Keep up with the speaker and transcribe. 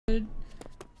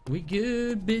We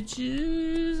good,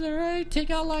 bitches. All right, take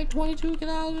out like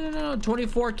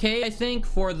 24K, I think,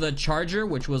 for the Charger,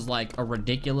 which was like a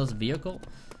ridiculous vehicle.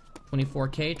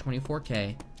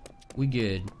 24K. We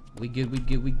good. We good.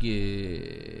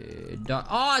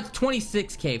 Oh, it's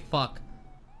 26K. Fuck.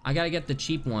 I gotta get the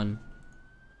cheap one.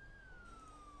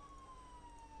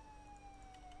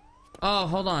 Oh,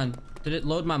 hold on. Did it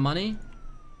load my money?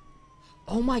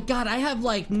 Oh my god, I have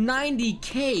like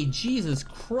 90K. Jesus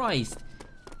Christ.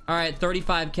 Alright,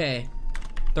 35K.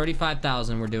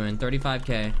 35,000 we're doing.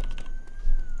 35K.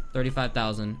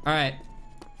 35,000. Alright.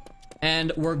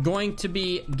 And we're going to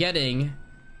be getting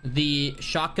the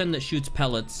shotgun that shoots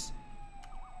pellets.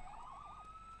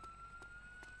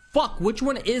 Fuck, which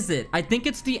one is it? I think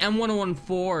it's the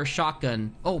M114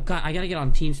 shotgun. Oh god, I gotta get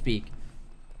on TeamSpeak.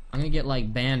 I'm gonna get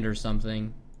like banned or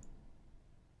something.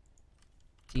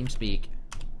 TeamSpeak.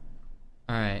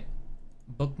 Alright.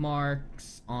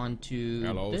 Bookmarks onto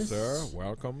Hello, this. sir.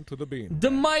 Welcome to the Bean.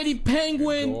 The Mighty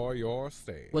Penguin! Enjoy your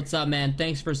stay. What's up, man?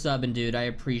 Thanks for subbing, dude. I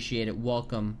appreciate it.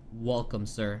 Welcome. Welcome,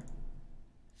 sir.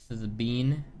 This is the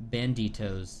Bean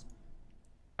Banditos.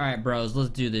 Alright, bros.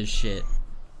 Let's do this shit.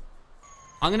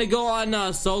 I'm gonna go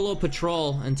on solo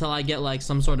patrol until I get like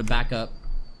some sort of backup.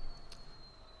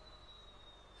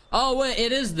 Oh, wait.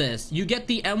 It is this. You get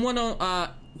the M10...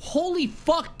 holy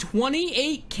fuck.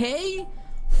 28K?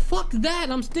 Fuck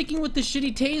that. I'm sticking with the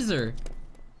shitty taser.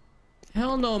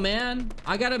 Hell no, man.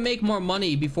 I gotta make more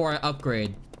money before I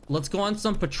upgrade. Let's go on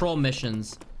some patrol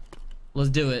missions. Let's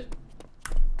do it.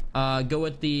 Go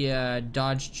with the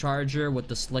Dodge Charger with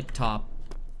the slick top.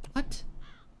 What?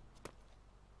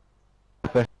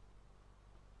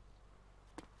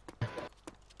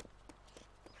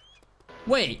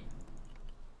 Wait.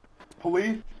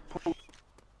 Police?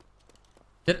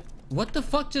 What the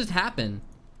fuck just happened?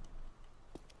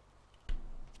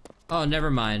 Oh,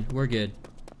 never mind. We're good.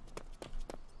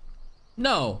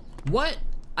 No. What?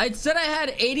 I said I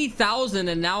had 80,000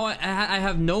 and now I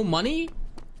have no money?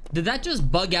 Did that just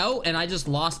bug out and I just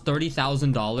lost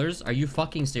 $30,000? Are you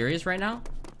fucking serious right now?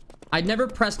 I never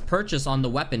pressed purchase on the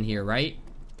weapon here, right?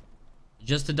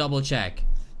 Just to double check.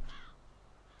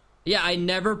 Yeah, I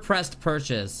never pressed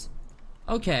purchase.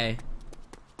 Okay.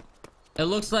 It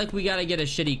looks like we gotta get a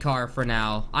shitty car for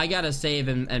now. I gotta save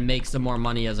and make some more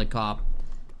money as a cop.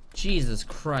 Jesus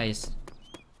Christ.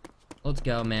 Let's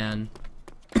go, man.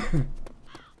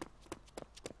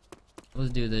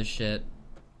 Let's do this shit.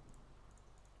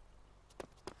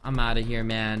 I'm out of here,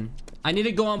 man. I need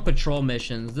to go on patrol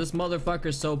missions. This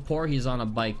motherfucker's so poor, he's on a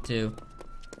bike, too.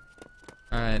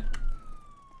 Alright.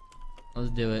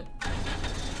 Let's do it.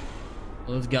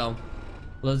 Let's go.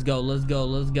 Let's go, let's go,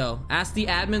 let's go. Ask the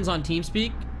admins on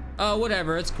TeamSpeak. Oh,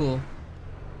 whatever, it's cool.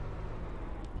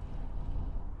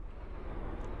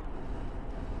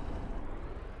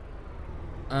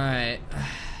 Alright.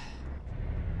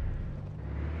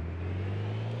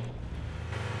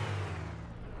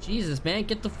 Jesus, man,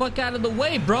 get the fuck out of the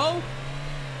way, bro.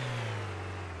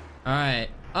 Alright.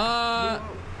 I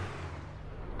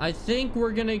think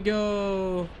we're gonna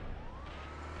go...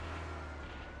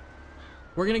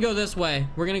 We're gonna go this way.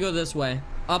 We're gonna go this way.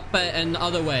 Up and the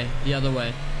other way. The other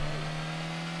way.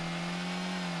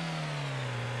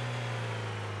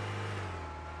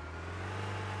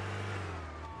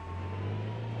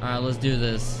 Alright, let's do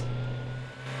this.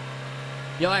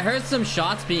 Yo, I heard some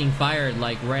shots being fired,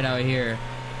 like, right out here.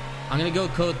 I'm gonna go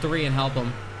code 3 and help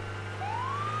him.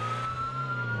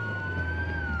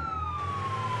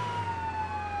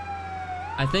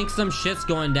 I think some shit's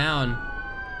going down.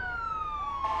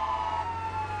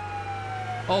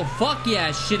 Oh, fuck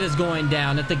yeah, shit is going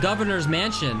down at the governor's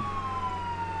mansion.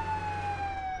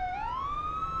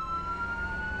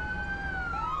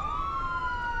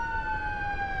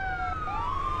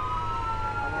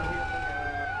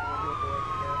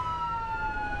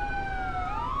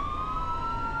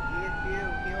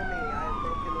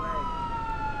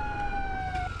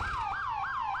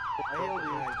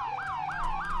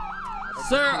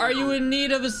 Sir, are you in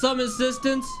need of some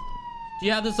assistance? Do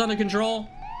you have this under control?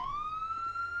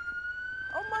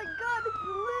 Oh my god, it's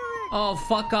Lirik! Oh,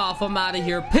 fuck off. I'm out of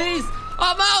here. Peace!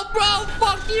 I'm out, bro!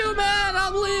 Fuck you, man!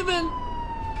 I'm leaving!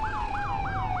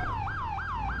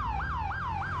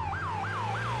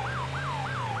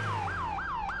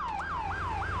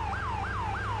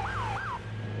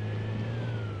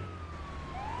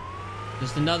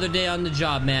 Just another day on the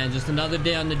job, man. Just another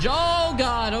day on the job. Oh,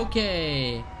 God.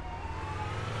 Okay.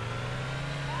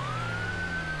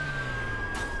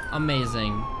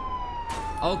 Amazing.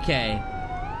 Okay.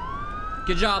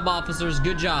 Good job, officers.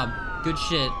 Good job. Good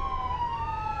shit.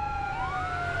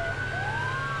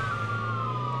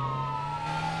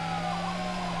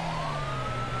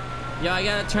 Yo, I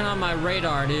gotta turn on my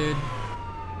radar, dude.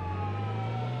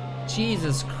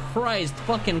 Jesus Christ,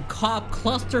 fucking cop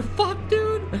clusterfuck,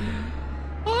 dude.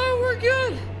 Oh, we're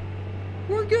good.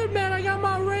 We're good, man. I got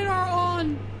my radar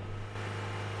on.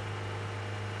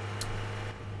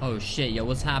 Oh shit, yo,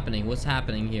 what's happening? What's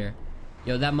happening here?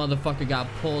 Yo, that motherfucker got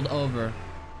pulled over.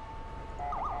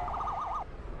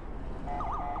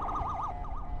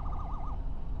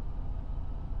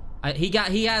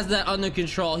 He has that under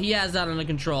control. He has that under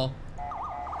control.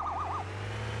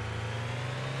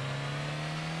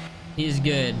 He's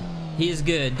good. He's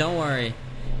good. Don't worry.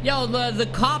 Yo, the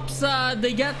cops,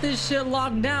 they got this shit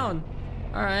locked down.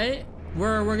 All right,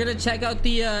 we're gonna check out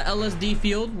the LSD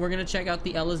field. We're gonna check out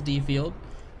the LSD field.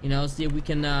 You know, see if we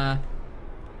can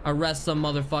arrest some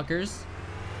motherfuckers.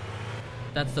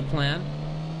 That's the plan.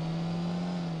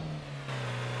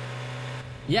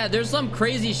 Yeah, there's some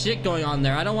crazy shit going on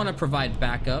there. I don't want to provide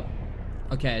backup.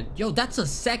 Okay, yo, that's a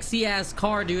sexy ass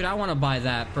car, dude. I want to buy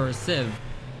that for a Civ.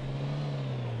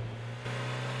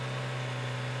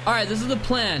 All right, this is the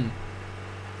plan.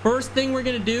 First thing we're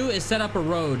gonna do is set up a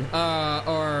road,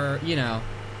 or you know,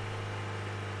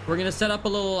 we're gonna set up a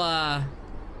little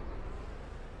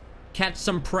catch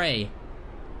some prey.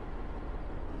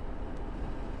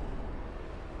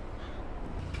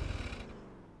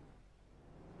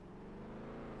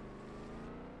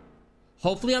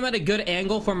 Hopefully I'm at a good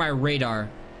angle for my radar.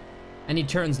 And he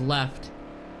turns left.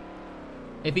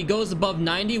 If he goes above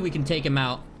 90, we can take him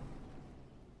out.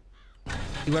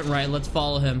 He went right. Let's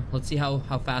follow him. Let's see how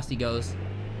fast he goes.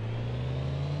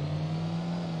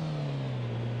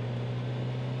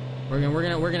 We're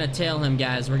gonna tail him,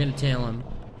 guys. We're gonna tail him.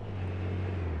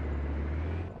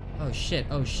 Oh shit,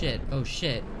 oh shit, oh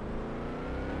shit.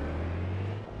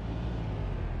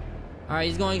 Alright,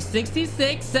 he's going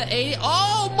 66 to 80.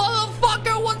 Oh,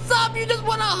 motherfucker, what's up? You just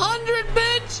won 100,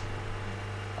 bitch!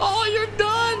 Oh, you're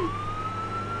done!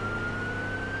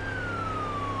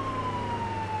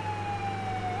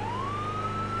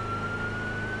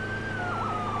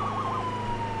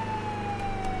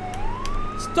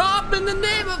 Stop in the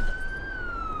name of...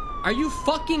 Are you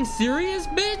fucking serious,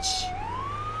 bitch?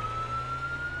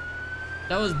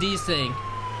 That was desync.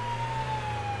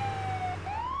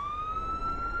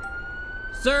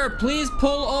 Sir, please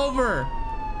pull over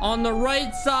on the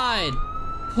right side.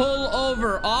 Pull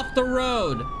over off the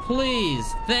road, please.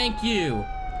 Thank you.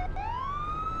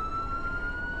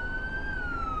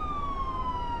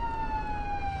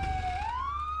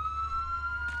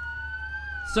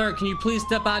 Sir, can you please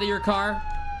step out of your car?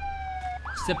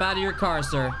 Step out of your car,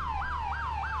 sir.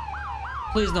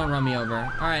 Please don't run me over.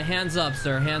 All right, hands up,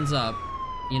 sir. Hands up.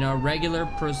 You know, regular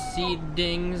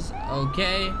proceedings.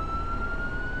 Okay.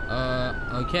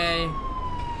 Okay.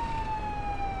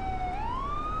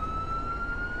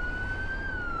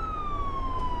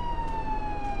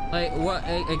 Like, what?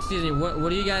 Excuse me. What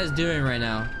are you guys doing right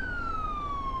now?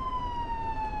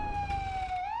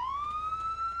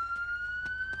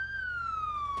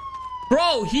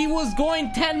 Bro, he was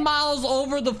going 10 miles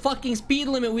over the fucking speed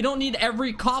limit. We don't need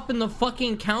every cop in the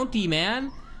fucking county,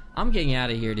 man. I'm getting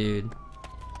out of here, dude.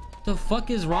 What the fuck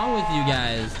is wrong with you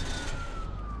guys?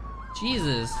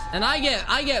 Jesus. And I get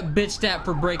bitched at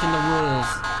for breaking the rules.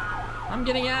 I'm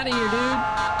getting out of here, dude.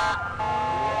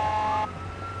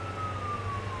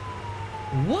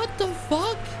 What the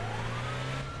fuck?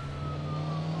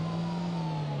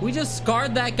 We just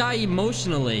scarred that guy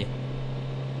emotionally.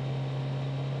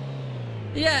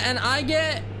 Yeah, and I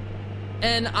get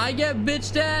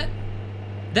bitched at.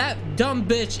 That dumb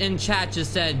bitch in chat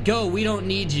just said, "Go, we don't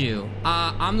need you."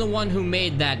 I'm the one who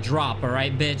made that drop, all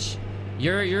right, bitch?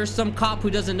 You're some cop who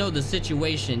doesn't know the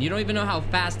situation. You don't even know how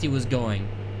fast he was going.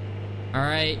 All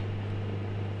right?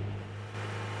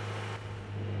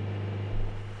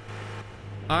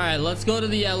 All right, let's go to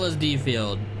the LSD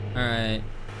field. All right.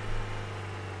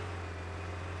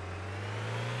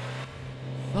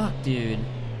 Fuck, dude.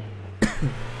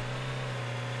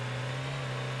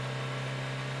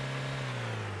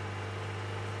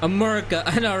 America,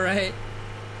 I know, right?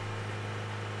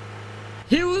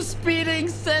 He was speeding,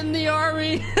 send the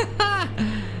army.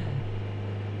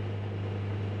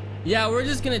 Yeah, we're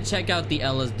just gonna check out the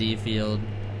LSD field.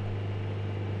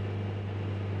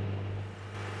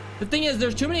 The thing is,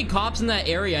 there's too many cops in that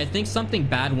area. I think something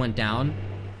bad went down,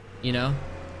 you know?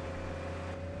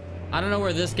 I don't know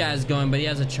where this guy's going, but he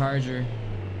has a charger.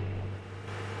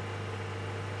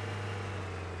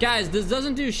 Guys, this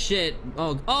doesn't do shit.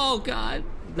 Oh God.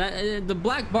 The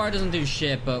black bar doesn't do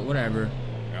shit, but whatever.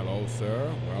 Hello, sir.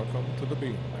 Welcome to the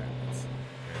Beanlands.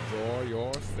 Enjoy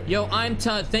your stay. Yo, I'm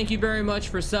Tut. Thank you very much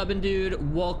for subbing,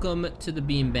 dude. Welcome to the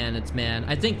Bean Bandits, man.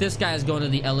 I think this guy is going to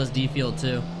the LSD field,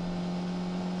 too.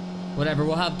 Whatever,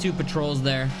 we'll have 2 patrols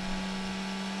there.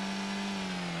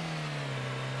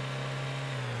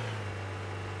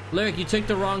 Lirik, you took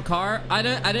the wrong car. I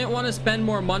didn't want to spend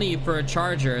more money for a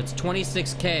charger. It's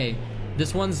 26K.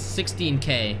 This one's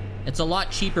 16K. It's a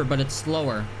lot cheaper, but it's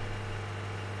slower,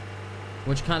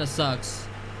 which kind of sucks.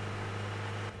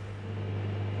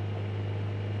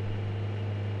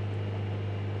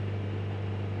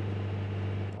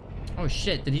 Oh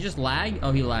shit, did he just lag?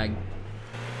 Oh, he lagged.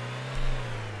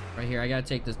 Right here, I gotta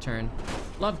take this turn.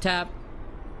 Love tap.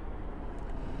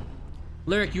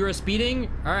 Lirik, you were speeding?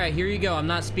 Alright, here you go. I'm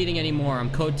not speeding anymore.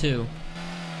 I'm code 2.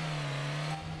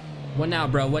 What now,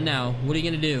 bro? What now? What are you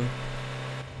gonna do?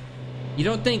 You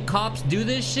don't think cops do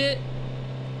this shit?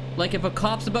 Like, if a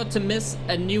cop's about to miss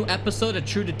a new episode of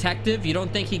True Detective, you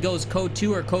don't think he goes code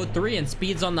 2 or code 3 and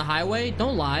speeds on the highway?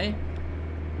 Don't lie.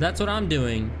 That's what I'm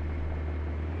doing.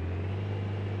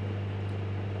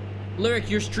 Lirik,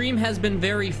 your stream has been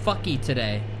very fucky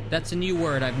today. That's a new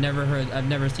word I've never heard. I've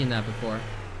never seen that before.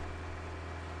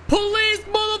 Police,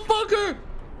 motherfucker!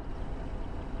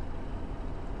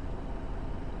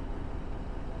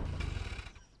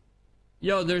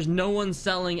 Yo, there's no one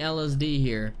selling LSD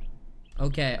here.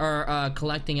 Okay, or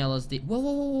collecting LSD. Whoa,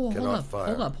 whoa, whoa, whoa, hold up,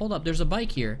 hold up, hold up. There's a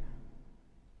bike here.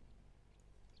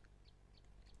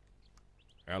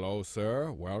 Hello,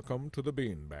 sir. Welcome to the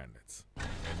Bean Bandits.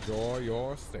 Enjoy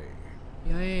your stay.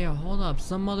 Yeah, hold up.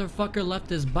 Some motherfucker left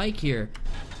his bike here.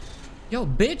 Yo,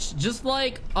 bitch, just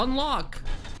like unlock.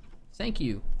 Thank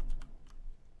you.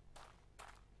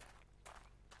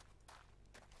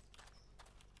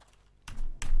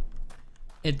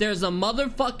 If there's a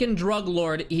motherfucking drug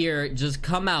lord here, just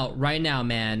come out right now,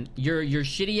 man. Your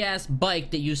shitty ass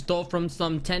bike that you stole from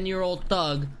some 10-year-old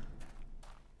thug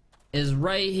is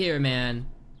right here, man.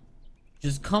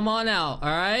 Just come on out,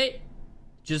 alright?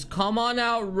 Just come on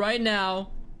out right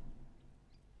now.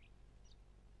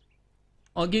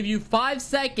 I'll give you 5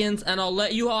 seconds and I'll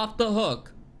let you off the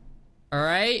hook.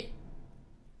 Alright?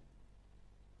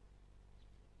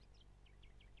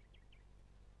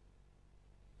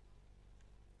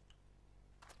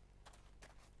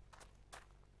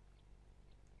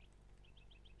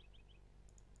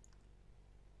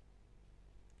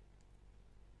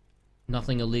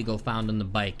 Nothing illegal found in the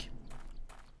bike.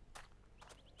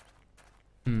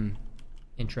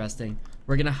 Interesting.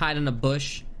 We're gonna hide in a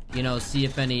bush, you know, see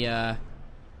if any, another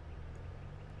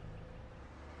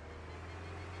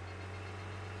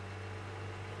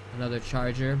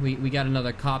charger. We got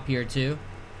another cop here, too.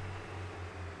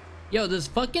 Yo, this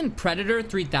fucking Predator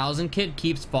 3000 kid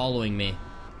keeps following me.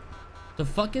 The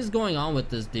fuck is going on with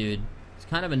this dude? It's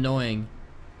kind of annoying.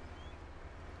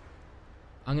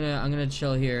 I'm gonna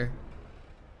chill here.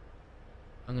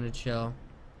 I'm gonna chill.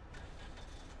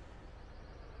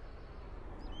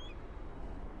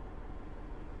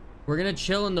 We're gonna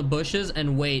chill in the bushes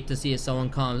and wait to see if someone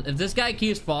comes. If this guy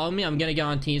keeps following me, I'm gonna get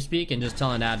on TeamSpeak and just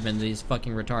tell an admin that he's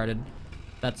fucking retarded.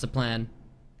 That's the plan.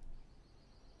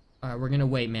 Alright, we're gonna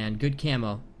wait, man. Good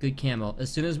camo. Good camo.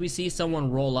 As soon as we see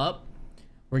someone roll up,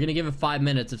 we're gonna give it 5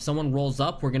 minutes. If someone rolls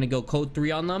up, we're gonna go code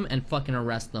 3 on them and fucking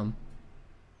arrest them.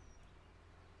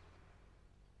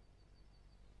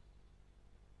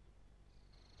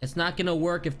 It's not gonna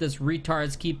work if this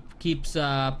retard keeps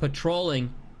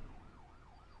patrolling.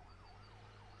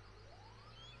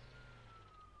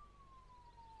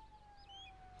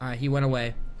 Alright, he went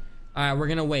away. Alright, we're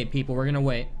gonna wait, people. We're gonna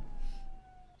wait.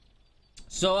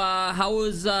 So, how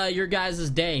was your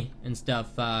guys' day and stuff?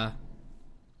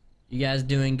 You guys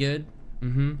doing good?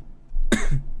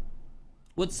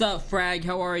 What's up, Frag?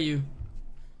 How are you?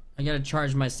 I gotta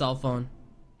charge my cell phone.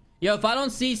 Yo, if I don't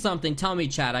see something, tell me,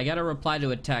 chat. I gotta reply to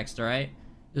a text, alright?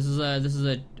 This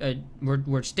is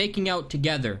we're staking out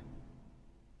together.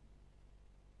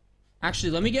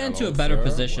 Actually, let me get into a better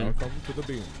position. Welcome to the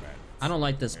Bean Bandits. I don't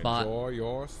like this spot. Enjoy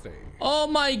your stay. Oh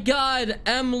my god,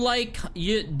 like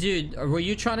you, dude. Were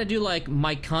you trying to do like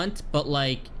my cunt, but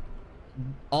like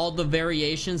all the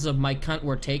variations of my cunt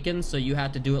were taken, so you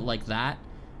had to do it like that?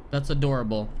 That's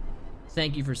adorable.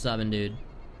 Thank you for subbing, dude.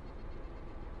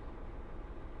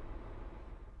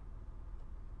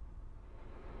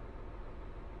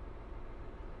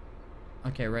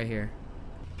 Okay, right here.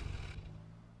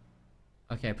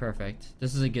 Okay, perfect.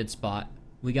 This is a good spot.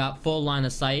 We got full line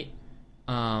of sight.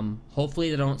 Hopefully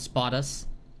they don't spot us.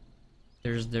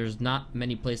 There's not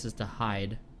many places to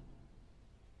hide.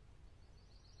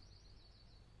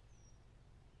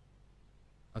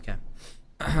 Okay.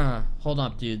 Hold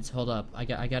up, dudes. Hold up. I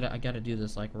gotta do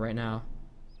this like right now.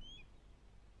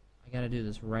 I gotta do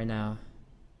this right now.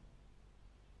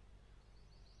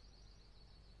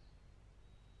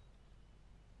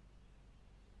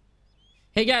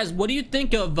 Hey guys, what do you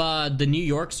think of the New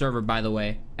York server, by the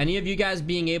way? Any of you guys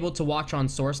being able to watch on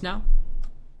source now?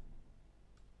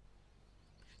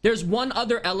 There's one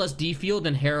other LSD field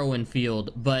and heroin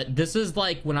field, but this is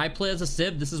like when I play as a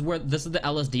Civ, this is the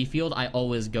LSD field I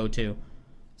always go to.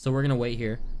 So we're gonna wait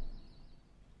here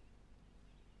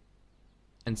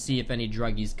and see if any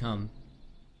druggies come.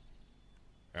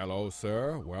 Hello,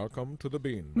 sir. Welcome to the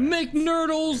Bean.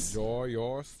 McNurdles! Enjoy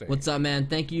your stay. What's up, man?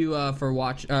 Thank you for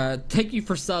thank you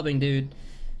for subbing, dude.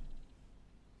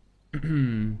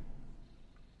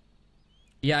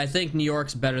 Yeah, I think New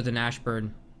York's better than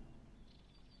Ashburn.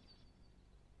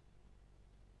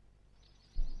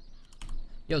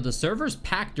 Yo, the server's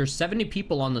packed. There's 70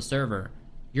 people on the server.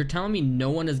 You're telling me no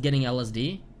one is getting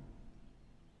LSD?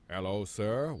 Hello,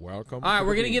 sir. Welcome. Alright,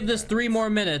 we're gonna give this 3 more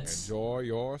minutes. Enjoy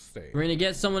your stay. We're gonna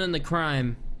get someone in the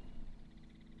crime.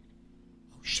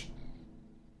 Oh, shit.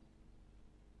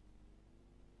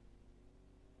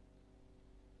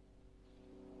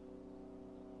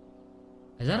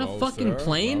 Is that Hello, a fucking sir.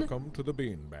 plane? Welcome to the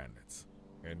Bean Bandits.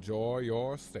 Enjoy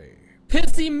your stay.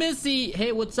 Pissy Missy!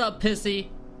 Hey, what's up, Pissy?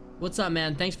 What's up,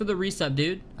 man? Thanks for the resub,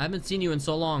 dude. I haven't seen you in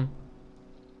so long.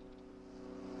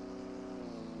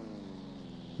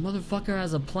 Motherfucker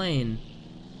has a plane.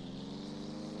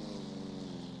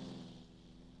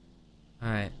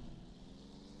 Alright.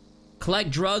 Collect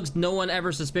drugs, no one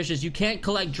ever suspicious. You can't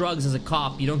collect drugs as a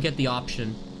cop. You don't get the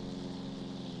option.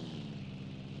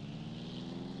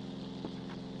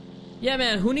 Yeah,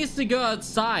 man, who needs to go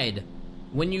outside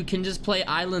when you can just play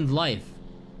Island Life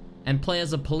and play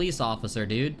as a police officer,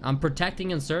 dude? I'm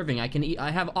protecting and serving.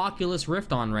 I have Oculus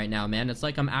Rift on right now, man. It's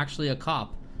like I'm actually a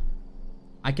cop.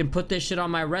 I can put this shit on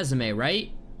my resume,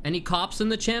 right? Any cops in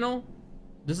the channel?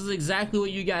 This is exactly what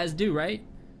you guys do, right?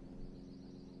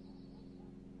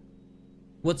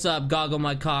 What's up, Goggle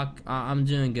My Cock? I'm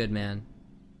doing good, man.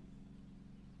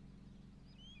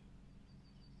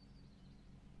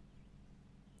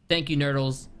 Thank you,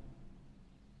 Nerdles.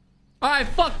 Alright,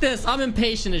 fuck this. I'm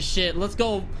impatient as shit. Let's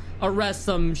go arrest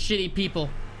some shitty people.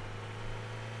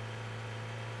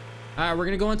 Alright, we're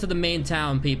gonna go into the main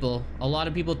town, people. A lot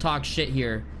of people talk shit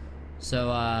here.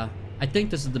 So, I think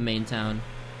this is the main town.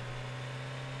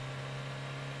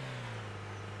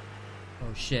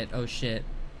 Oh shit, oh shit.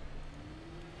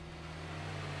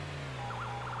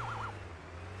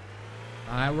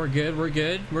 Alright, we're good, we're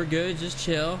good, we're good, just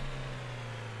chill.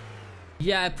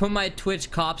 Yeah, I put my Twitch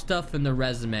cop stuff in the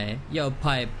resume. Yo,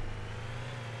 Pipe.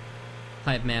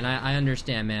 Pipe, man, I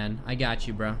understand, man. I got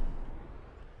you, bro.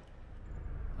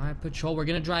 Alright, patrol, we're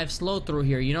gonna drive slow through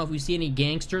here. You know, if we see any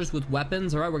gangsters with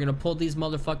weapons, alright, we're gonna pull these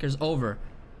motherfuckers over.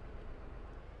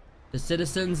 The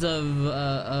citizens of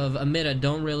Amida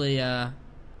don't really,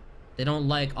 they don't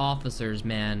like officers,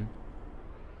 man.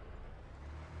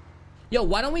 Yo,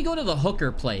 why don't we go to the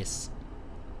hooker place?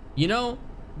 You know,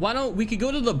 why don't we could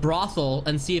go to the brothel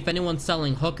and see if anyone's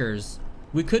selling hookers.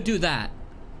 We could do that.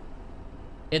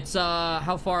 It's,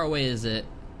 how far away is it?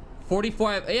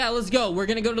 44, yeah, let's go. We're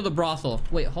gonna go to the brothel.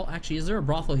 Wait, actually, is there a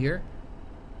brothel here?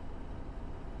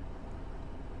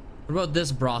 What about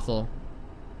this brothel?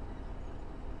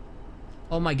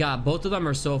 Oh my god, both of them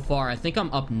are so far. I think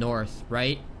I'm up north,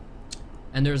 right?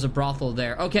 And there's a brothel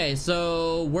there. Okay,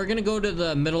 so we're gonna go to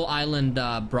the Middle Island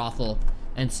brothel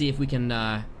and see if we can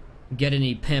get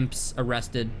any pimps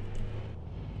arrested.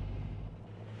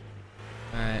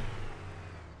 Alright.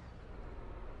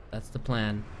 That's the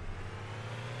plan.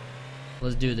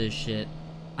 Let's do this shit.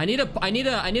 I need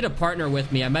a partner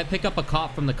with me. I might pick up a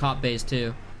cop from the cop base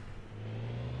too.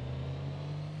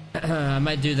 I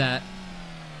might do that.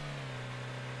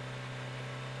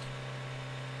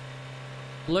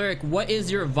 Lirik, what is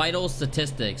your vital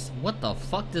statistics? What the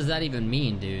fuck does that even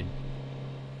mean, dude?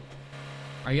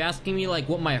 Are you asking me like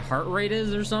what my heart rate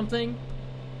is or something?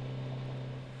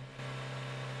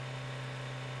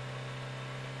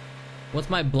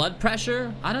 What's my blood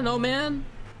pressure? I don't know, man.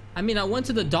 I mean, I went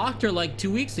to the doctor like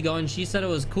 2 weeks ago and she said it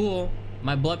was cool.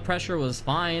 My blood pressure was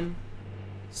fine.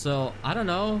 So, I don't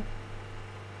know.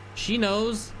 She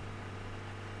knows.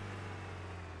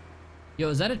 Yo,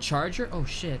 is that a charger? Oh,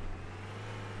 shit.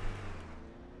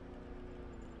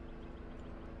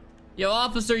 Yo,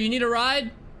 officer, you need a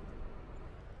ride?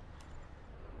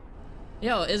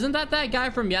 Yo, isn't that guy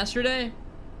from yesterday?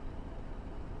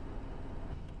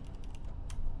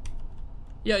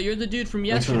 Yo, you're the dude from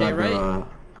yesterday, right?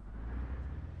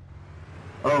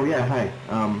 Oh yeah, hi.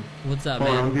 What's up,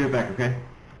 hold man? on, I'll be right back, okay?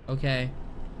 Okay.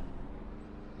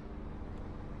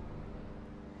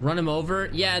 Run him over?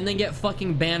 Yeah, and then get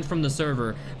fucking banned from the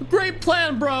server. Great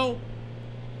plan, bro!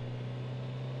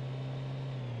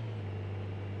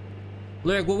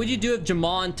 Lyric, what would you do if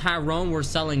Jamal and Tyrone were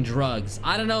selling drugs?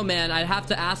 I don't know, man. I'd have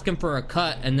to ask him for a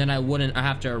cut, and then I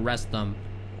have to arrest them.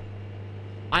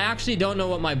 I actually don't know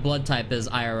what my blood type is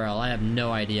IRL. I have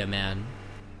no idea, man.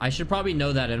 I should probably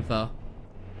know that info.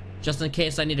 Just in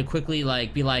case I need to quickly,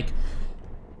 like, be like,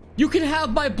 you can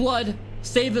have my blood.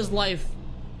 Save his life.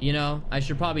 You know? I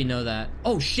should probably know that.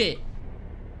 Oh, shit.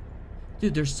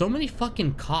 Dude, there's so many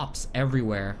fucking cops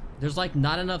everywhere. There's, like,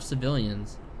 not enough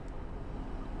civilians.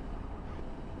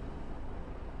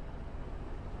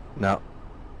 No.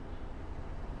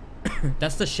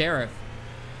 That's the sheriff.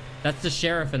 That's the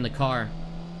sheriff in the car.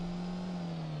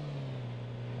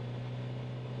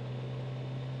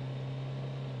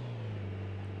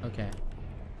 Okay.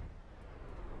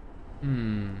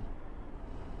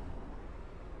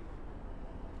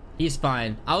 He's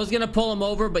fine. I was gonna pull him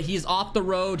over, but he's off the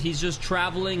road. He's just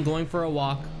traveling, going for a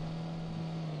walk.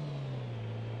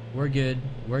 We're good.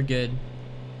 We're good.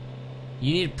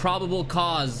 You need probable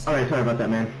cause. Alright, sorry about that,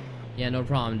 man. Yeah, no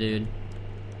problem, dude.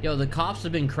 Yo, the cops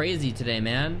have been crazy today,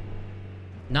 man.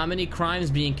 Not many crimes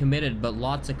being committed, but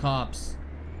lots of cops.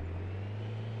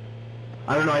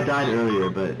 I don't know, I died earlier,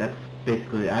 but that's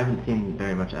basically, I haven't seen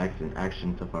very much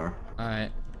action so far.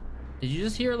 Alright. Did you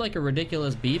just hear like a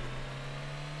ridiculous beep?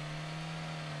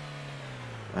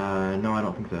 No, I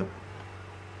don't think so.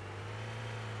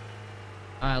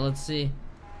 Alright, let's see.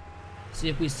 See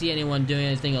if we see anyone doing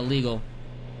anything illegal.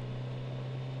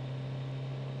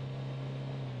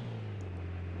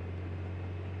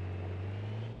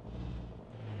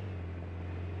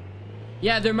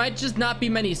 Yeah, there might just not be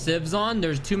many civs on.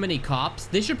 There's too many cops.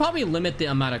 They should probably limit the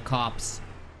amount of cops.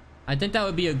 I think that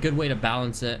would be a good way to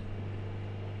balance it.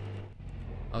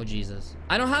 Oh, Jesus.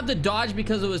 I don't have the Dodge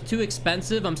because it was too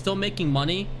expensive. I'm still making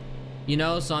money, you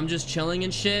know, so I'm just chilling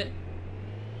and shit.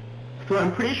 So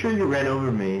I'm pretty sure you ran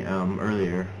over me,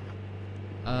 earlier.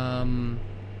 Are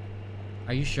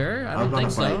you sure? I don't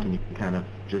think so. I was on a bike and you kind of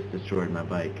just destroyed my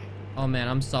bike. Oh, man,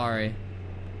 I'm sorry.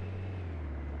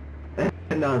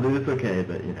 No, dude, it's okay,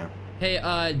 but you know. Hey,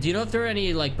 do you know if there are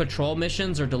any, like, patrol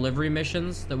missions or delivery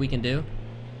missions that we can do?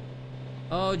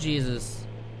 Oh, Jesus.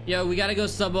 Yo, we gotta go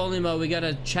sub-only mode. We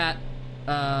gotta chat,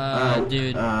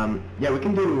 dude. Yeah, we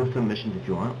can do some missions if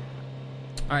you want.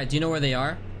 Alright, do you know where they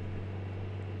are?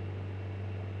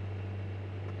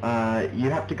 You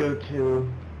have to go to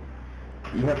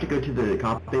the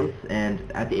cop base,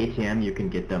 and at the ATM you can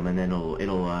get them, and then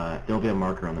there'll be a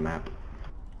marker on the map.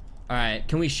 Alright,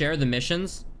 can we share the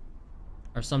missions?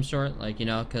 Or some sort, like, you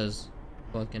know, because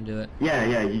both can do it.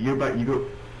 Yeah, you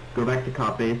go back to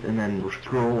cop base, and then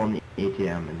scroll on the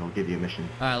ATM, and they'll give you a mission.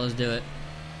 Alright, let's do it.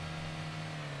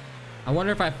 I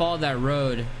wonder if I follow that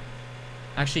road.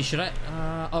 Actually, should I?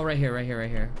 Oh, right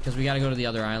here. Because we gotta go to the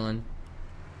other island.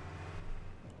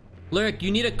 Lyric,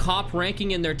 you need a cop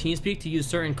ranking in their TeamSpeak to use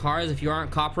certain cars. If you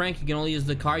aren't cop rank, you can only use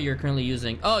the car you're currently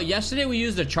using. Oh, yesterday we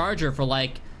used a Charger for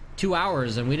like 2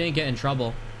 hours and we didn't get in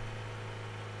trouble.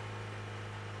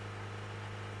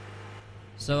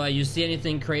 So, you see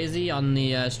anything crazy on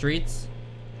the streets?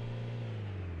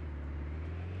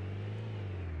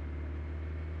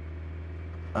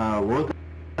 What was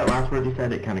that last word you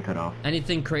said? It kind of cut off.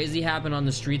 Anything crazy happen on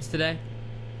the streets today?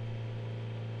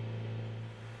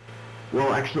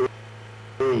 Well, actually,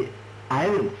 I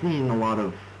haven't seen a lot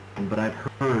of, but I've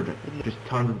heard just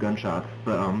tons of gunshots.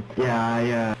 But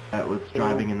yeah, I was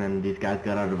driving and then these guys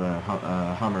got out of a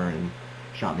Hummer and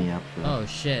shot me up. So. Oh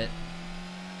shit.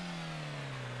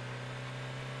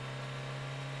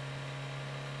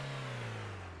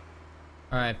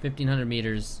 Alright, 1,500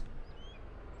 meters.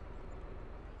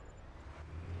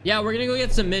 Yeah, we're gonna go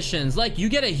get some missions. Like, you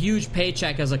get a huge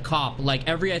paycheck as a cop. Like,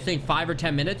 every, I think, 5 or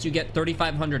 10 minutes, you get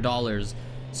 $3,500.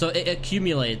 So it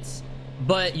accumulates.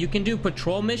 But you can do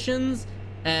patrol missions,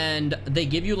 and they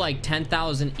give you, like,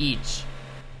 10,000 each.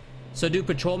 So do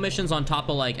patrol missions on top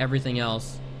of, like, everything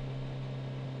else.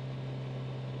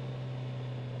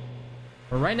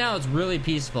 But right now, it's really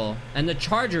peaceful. And the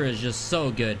Charger is just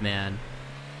so good, man.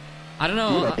 I don't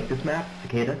know. You like this map,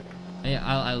 Cicada? Yeah,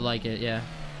 I like it, yeah.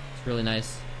 It's really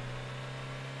nice.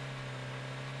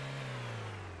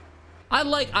 I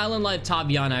like Island Life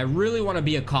Taviana. I really want to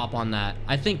be a cop on that.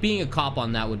 I think being a cop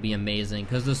on that would be amazing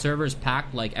because the server's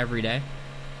packed like every day.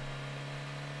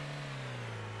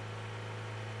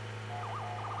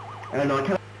 I don't know, I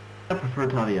kind of prefer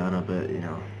Taviana, but you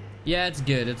know. Yeah, it's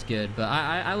good, but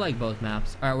I like both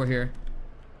maps. Alright, we're here.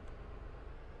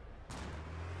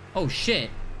 Oh shit.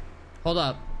 Hold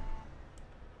up.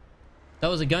 That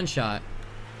was a gunshot.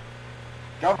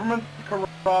 Government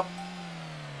corrupt.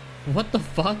 What the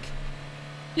fuck?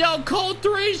 Yo, code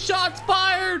 3, shots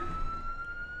fired!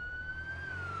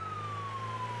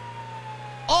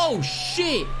 Oh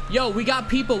shit! Yo, we got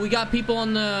people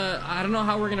on the... I don't know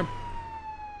how we're gonna...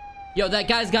 Yo, that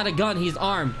guy's got a gun. He's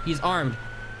armed.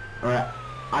 Alright,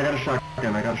 I got a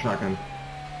shotgun.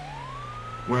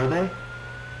 Where are they?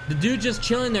 The dude just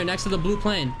chilling there next to the blue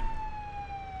plane.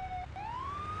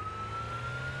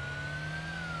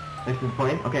 Next to the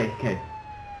plane? Okay.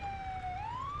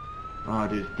 Oh,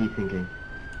 dude, it's desinking.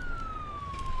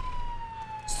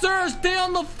 Sir, stay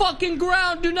on the fucking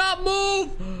ground. Do not move.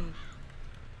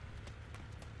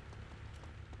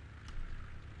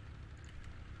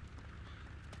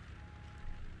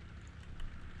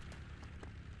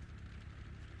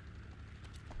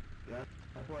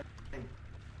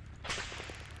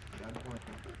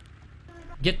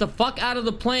 Get the fuck out of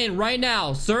the plane right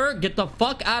now, sir. Get the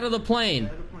fuck out of the plane.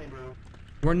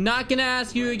 We're not gonna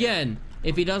ask you again.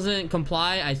 If he doesn't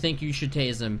comply, I think you should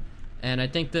tase him. And I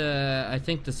think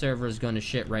the server is going to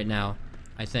shit right now.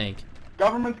 I think.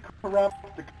 Government's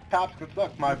corrupt. The cops can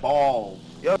suck my balls.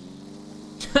 Yo.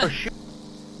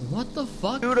 What the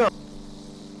fuck? Dude,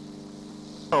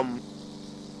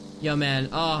 Yo, man.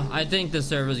 Oh, I think the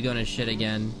server's going to shit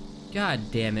again. God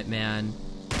damn it, man.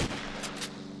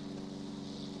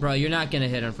 Bro, you're not going to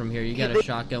hit him from here. You got a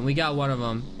shotgun. We got one of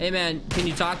them. Hey, man, can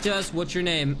you talk to us? What's your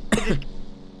name?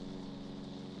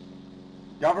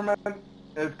 Government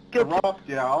is corrupt.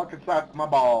 Yeah, all can suck my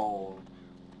balls.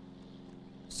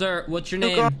 Sir, what's your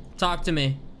name? Talk to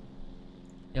me.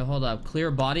 Yo, hold up.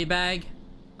 Clear body bag?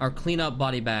 Or clean up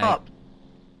body bag? Up.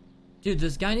 Dude,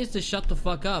 this guy needs to shut the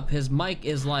fuck up. His mic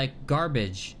is like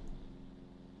garbage.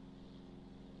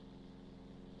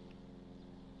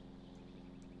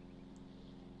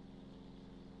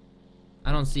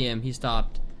 I don't see him. He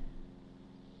stopped.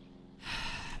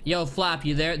 Yo, Flap,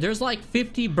 you there? There's like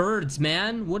 50 birds,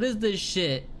 man. What is this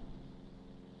shit?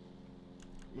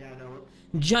 Yeah, no.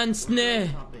 Johnston.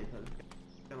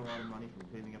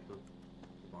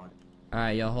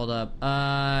 Alright, yo, hold up.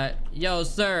 Yo,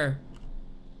 sir.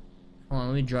 Hold on,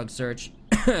 let me drug search.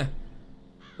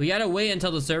 We gotta wait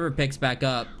until the server picks back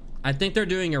up. I think they're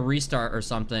doing a restart or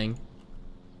something.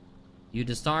 You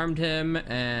disarmed him,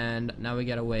 and now we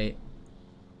gotta wait.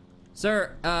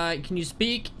 Sir, can you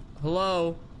speak?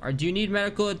 Hello? Or do you need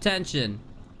medical attention?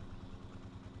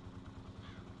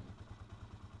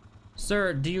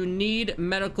 Sir, do you need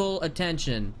medical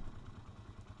attention?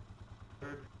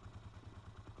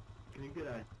 Can you get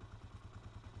a...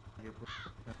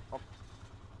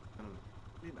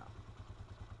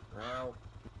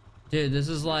 Dude, this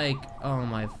is like... Oh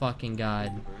my fucking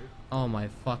god. Oh my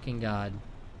fucking god.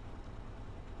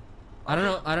 I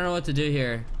don't know what to do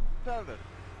here.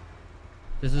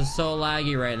 This is so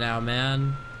laggy right now,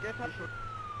 man.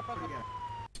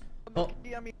 Oh,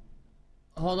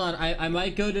 hold on, I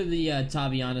might go to the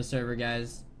Tabiana server,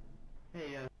 guys.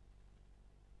 Hey,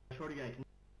 shorty guy, can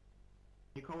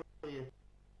you call me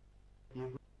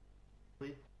you,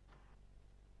 please?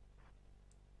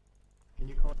 Can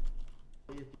you call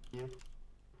me you?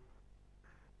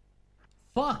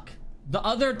 Fuck! The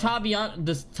other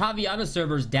Taviana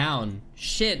server's down.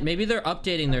 Shit, maybe they're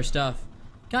updating their stuff.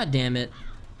 God damn it.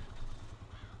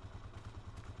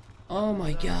 Oh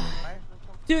my god.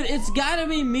 Dude, it's gotta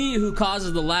be me who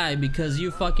causes the lag because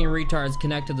you fucking retards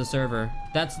connect to the server.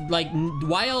 That's like,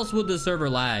 why else would the server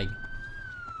lag?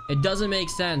 It doesn't make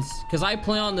sense. Because I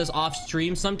play on this off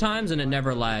stream sometimes and it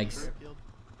never lags.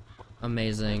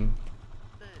 Amazing.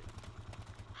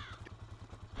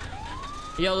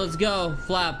 Yo, let's go.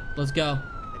 Flap, let's go.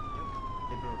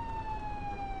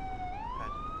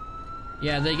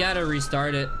 Yeah, they gotta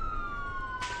restart it.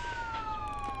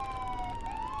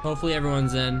 Hopefully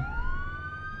everyone's in.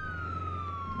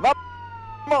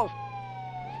 Vamos,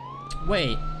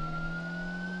 Wait.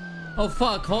 Oh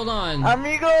fuck, hold on.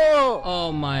 amigo.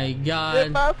 Oh my ¿Qué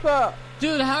god. pasa?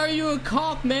 Dude, how are you a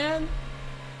cop, man?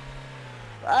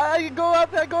 I go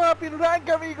up in rank,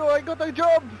 amigo. I got a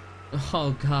job.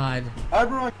 Oh god.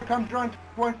 Everyone come join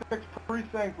 26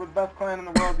 precinct with the best clan in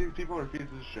the world. These people are pieces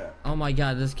of shit. Oh my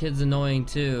god, this kid's annoying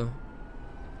too.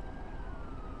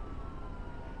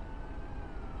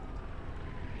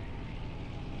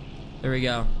 There we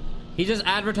go. He just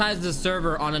advertised the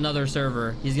server on another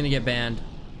server. He's gonna get banned.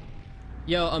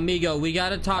 Yo, amigo, we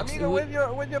gotta talk. Amigo,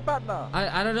 where's your partner?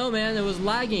 I don't know, man. It was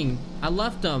lagging. I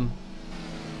left him.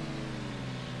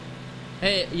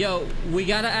 Hey, yo, we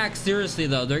gotta act seriously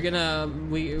though. They're gonna,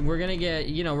 we're gonna get,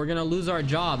 you know, we're gonna lose our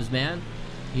jobs, man.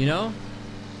 You know?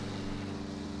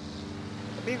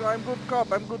 Amigo, I'm good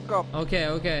cop. I'm good cop. Okay,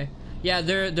 okay. Yeah,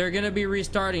 they're gonna be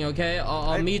restarting. Okay,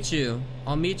 I'll meet you.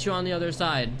 I'll meet you on the other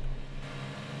side.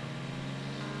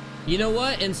 You know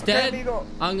what? Instead, Okay, amigo.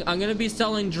 I'm gonna be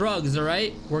selling drugs. All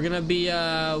right, we're gonna be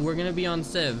on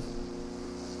Civ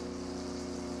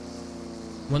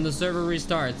when the server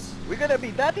restarts. We're gonna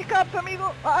be daddy cops,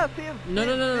 amigo. Ah, Civ.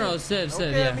 No, Civ,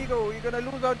 Okay, yeah. amigo, we're gonna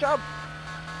lose our job.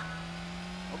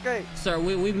 Okay. Sir,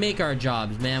 we make our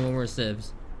jobs, man, when we're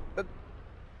Civs. But-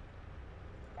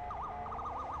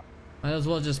 Might as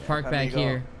well just park back amigo.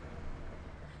 here.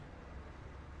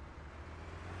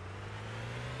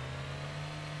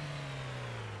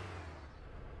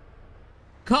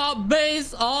 Cop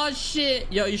base, oh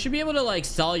shit. Yo, you should be able to like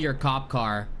sell your cop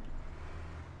car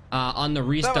on the That was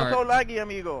restart. so laggy,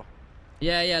 amigo.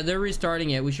 Yeah, they're restarting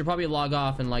it. We should probably log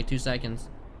off in like 2 seconds.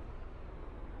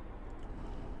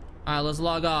 Alright, let's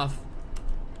log off.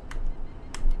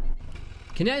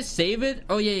 Can I save it?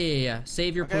 Oh, yeah.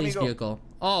 Save your Okay, police amigo. vehicle.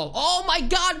 Oh my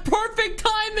god, perfect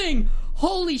timing!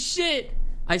 Holy shit!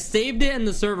 I saved it and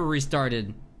the server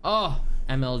restarted. Oh,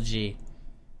 MLG.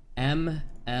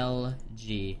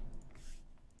 MLG.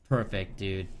 Perfect,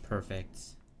 dude. Perfect.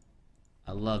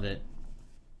 I love it.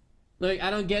 Look, I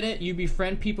don't get it. You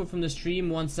befriend people from the stream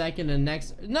 1 second and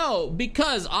next... No,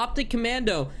 because Optic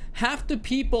Commando, half the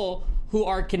people who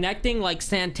are connecting like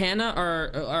Santana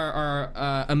or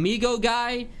Amigo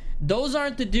guy, those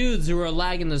aren't the dudes who are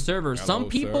lagging the server. Hello, Some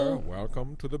people... Sir.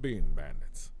 Welcome to the Bean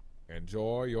Bandits.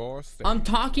 Enjoy your stay. I'm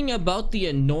talking about the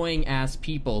annoying ass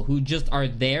people who just are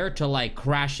there to like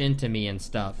crash into me and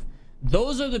stuff.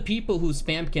 Those are the people who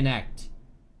spam connect.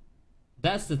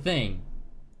 That's the thing.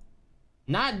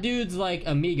 Not dudes like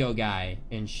Amigo guy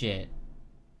and shit.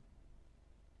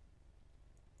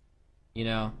 You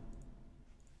know?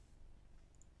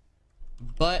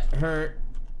 Butt hurt.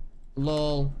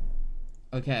 Lol.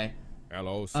 Okay.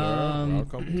 Hello, sir.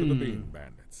 Welcome to the Bean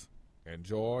Bandits.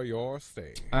 Enjoy your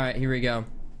stay. Alright, here we go.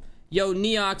 Yo,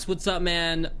 Neox, what's up,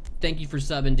 man? Thank you for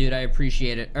subbing, dude. I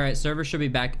appreciate it. Alright, server should be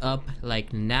back up,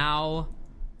 like, now.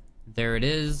 There it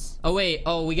is. Oh, wait.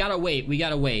 Oh, we gotta wait.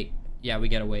 Yeah, we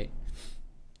gotta wait.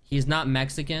 He's not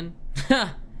Mexican.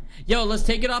 Yo, let's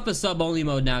take it off of sub-only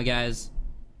mode now, guys.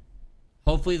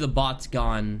 Hopefully the bot's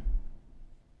gone.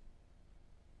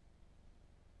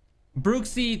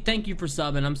 Brooksy, thank you for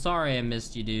subbing. I'm sorry I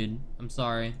missed you, dude. I'm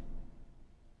sorry.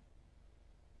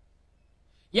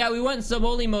 Yeah, we went in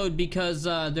sub-only mode because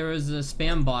there was a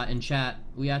spam bot in chat.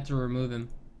 We had to remove him.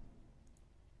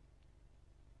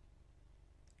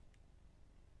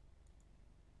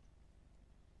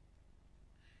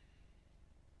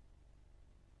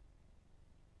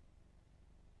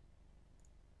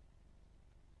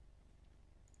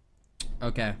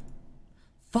 Okay.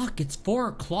 Fuck, it's 4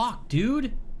 o'clock,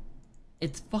 dude.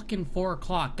 It's fucking 4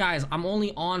 o'clock. Guys, I'm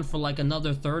only on for like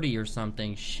another 30 or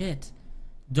something. Shit.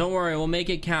 Don't worry, we'll make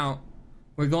it count.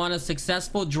 We're going on a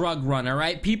successful drug run,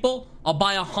 alright, people? I'll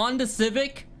buy a Honda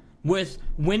Civic with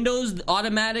windows,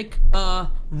 automatic,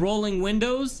 rolling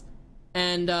windows.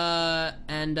 And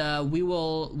we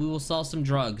will sell some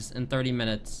drugs in 30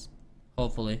 minutes.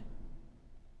 Hopefully.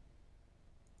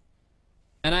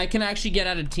 And I can actually get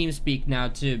out of TeamSpeak now,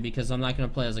 too, because I'm not going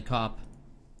to play as a cop.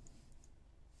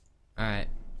 Alright.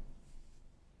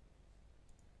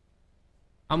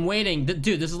 I'm waiting.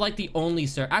 Dude, this is like the only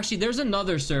server. Actually, there's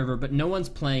another server, but no one's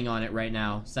playing on it right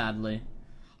now, sadly.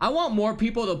 I want more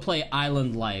people to play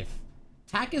Island Life.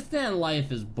 Takistan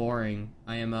Life is boring,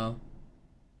 IMO.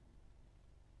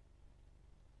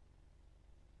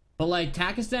 But like,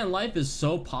 Takistan Life is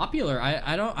so popular.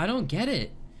 I don't get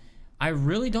it. I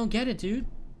really don't get it, dude.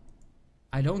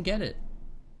 I don't get it.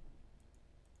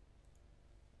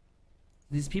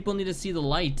 These people need to see the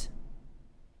light.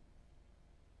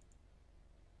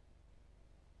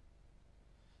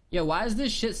 Yeah, why is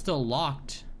this shit still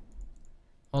locked?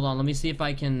 Hold on, let me see if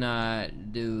I can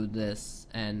do this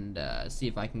and see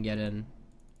if I can get in.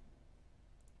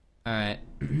 Alright.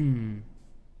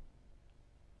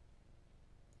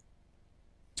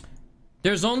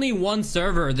 There's only one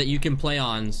server that you can play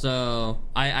on, so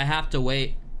I have to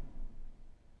wait.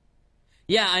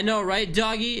 Yeah, I know, right,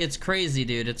 Doggy? It's crazy,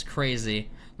 dude. It's crazy.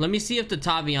 Let me see if the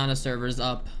Taviana server's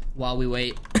up while we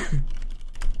wait.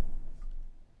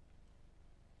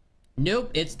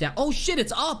 Nope, it's down. Oh, shit,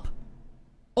 it's up!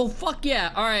 Oh, fuck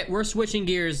yeah. Alright, we're switching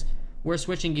gears. We're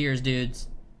switching gears, dudes.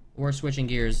 We're switching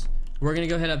gears. We're gonna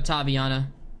go hit up Taviana.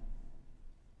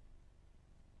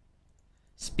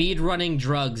 Speed running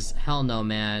drugs. Hell no,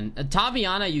 man.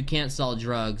 Taviana, you can't sell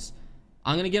drugs.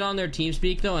 I'm gonna get on their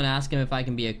TeamSpeak, though, and ask him if I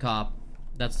can be a cop.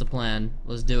 That's the plan.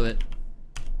 Let's do it.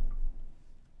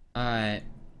 Alright.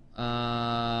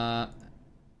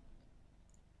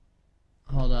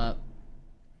 Hold up.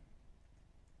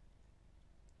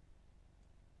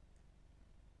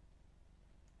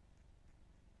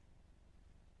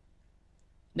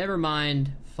 Never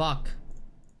mind. Fuck.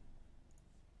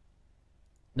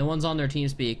 No one's on their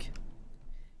TeamSpeak.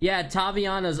 Yeah,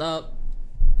 Taviana's up.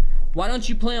 Why don't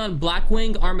you play on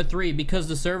Blackwing Arma 3? Because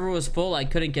the server was full, I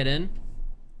couldn't get in.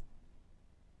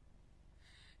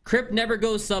 Crip never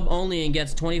goes sub only and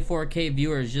gets 24k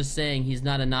viewers, just saying he's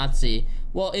not a Nazi.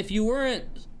 Well, if you weren't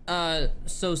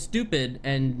so stupid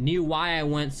and knew why I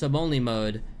went sub only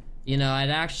mode, you know, I'd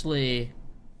actually,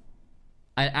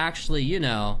 you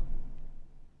know,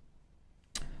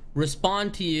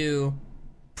 respond to you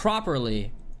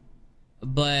properly.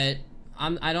 But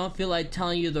I don't feel like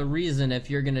telling you the reason if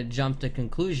you're gonna jump to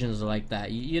conclusions like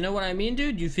that. You know what I mean,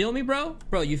 dude? You feel me, bro?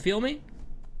 Bro, you feel me?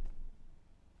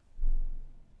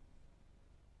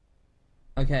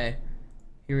 Okay,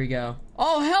 here we go.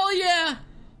 Oh, hell yeah!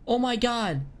 Oh my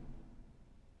god.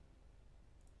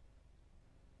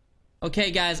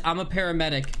 Okay, guys, I'm a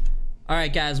paramedic.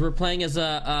 Alright, guys, we're playing as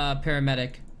a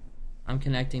paramedic. I'm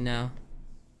connecting now.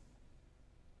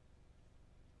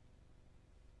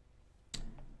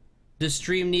 The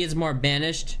stream needs more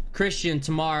banished. Christian,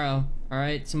 tomorrow.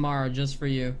 Alright, tomorrow, just for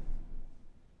you.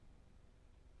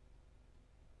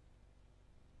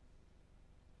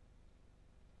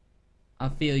 I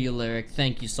feel you, Lirik.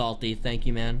 Thank you, Salty. Thank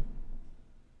you, man.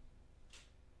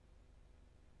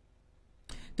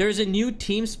 There's a new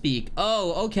TeamSpeak.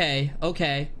 Oh, okay.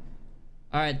 Okay.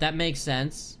 Alright, that makes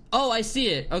sense. Oh, I see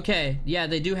it. Okay. Yeah,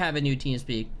 they do have a new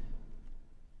TeamSpeak.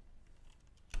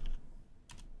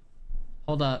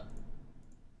 Hold up.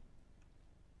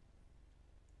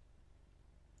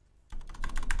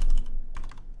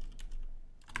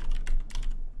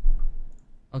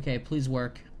 Okay, please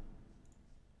work.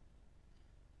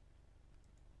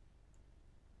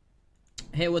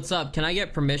 Hey, what's up? Can I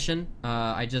get permission?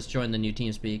 I just joined the new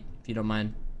TeamSpeak, if you don't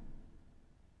mind.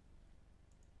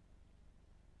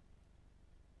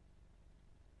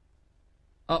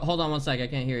 Oh, hold on one sec. I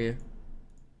can't hear you.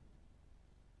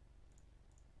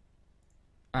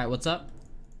 Alright, what's up?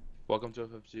 Welcome to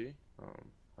FFG.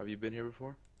 Have you been here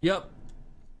before? Yep.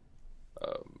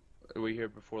 Were you here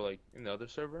before, like, in the other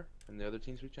server? In the other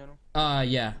TeamSpeak channel?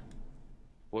 Yeah.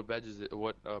 What badges,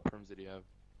 what perms did you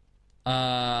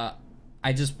have?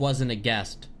 I just wasn't a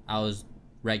guest. I was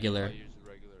regular. Usually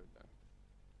regular.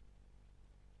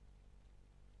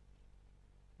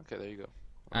 Okay, there you go.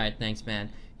 Alright, thanks,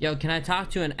 man. Yo, can I talk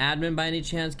to an admin by any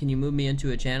chance? Can you move me into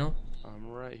a channel? I'm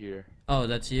right here. Oh,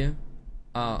 that's you?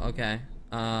 Oh, okay.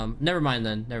 Never mind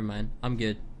then. Never mind. I'm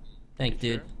good. Thanks,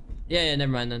 dude. Sure? Yeah,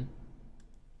 never mind then.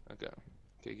 Okay.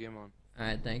 Okay, game on.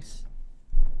 Alright, thanks.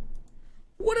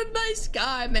 What a nice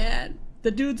guy, man.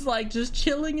 The dude's like just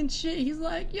chilling and shit. He's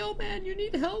like, yo, man, you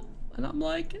need help? And I'm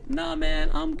like, nah,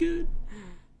 man, I'm good.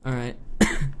 Alright.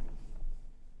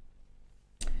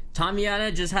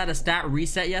 Tamiana just had a stat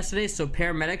reset yesterday, so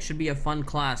paramedic should be a fun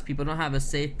class. People don't have a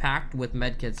safe pack with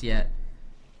medkits yet.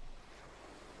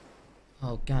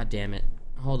 Oh, god damn it.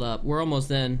 Hold up, we're almost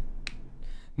in.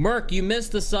 Merc, you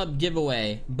missed the sub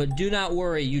giveaway, but do not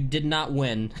worry, you did not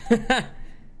win.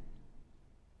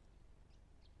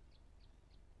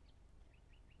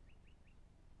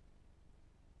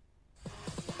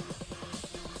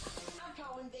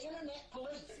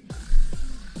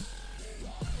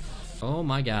 Oh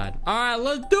my god. Alright,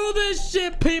 let's do this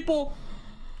shit, people!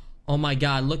 Oh my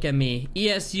god, look at me.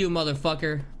 ESU,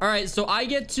 motherfucker. Alright, so I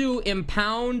get to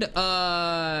impound,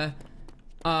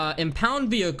 impound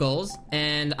vehicles,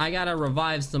 and I gotta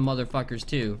revive some motherfuckers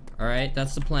too. Alright,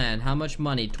 that's the plan. How much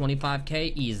money?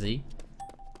 25k? Easy.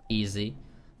 Easy.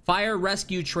 Fire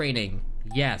rescue training.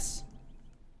 Yes.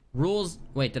 Rules.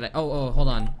 Wait, did I? Oh, hold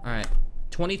on. Alright.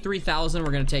 23,000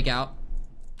 we're gonna take out.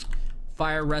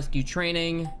 Fire rescue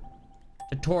training.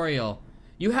 Tutorial.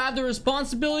 You have the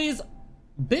responsibilities.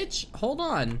 Bitch, hold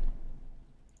on.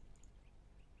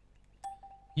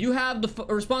 You have the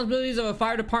responsibilities of a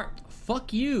fire department.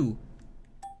 Fuck you.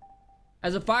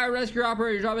 As a fire rescue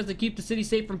operator, your job is to keep the city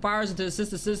safe from fires and to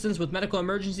assist the citizens with medical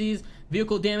emergencies,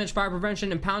 vehicle damage, fire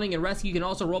prevention, impounding, and rescue. You can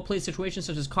also roleplay situations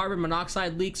such as carbon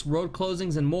monoxide leaks, road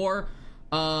closings, and more.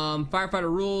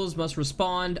 Firefighter rules, must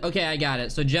respond. Okay, I got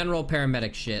it. So general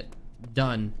paramedic shit.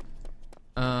 Done.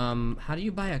 How do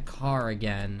you buy a car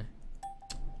again?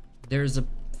 There's a...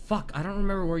 Fuck, I don't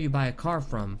remember where you buy a car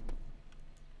from.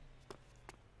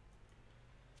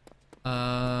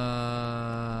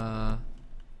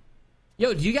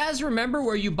 Yo, do you guys remember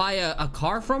where you buy a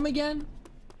car from again?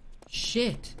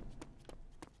 Shit.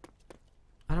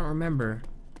 I don't remember.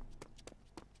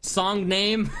 Song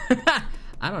name?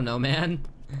 I don't know, man.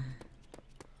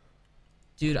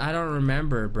 Dude, I don't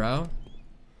remember, bro.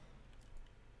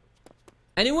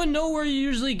 Anyone know where you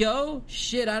usually go?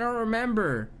 Shit, I don't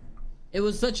remember. It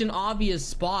was such an obvious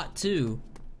spot too.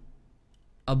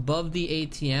 Above the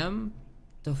ATM?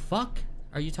 The fuck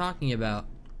are you talking about?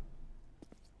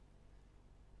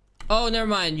 Oh, never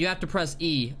mind. You have to press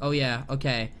E. Oh yeah,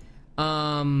 okay.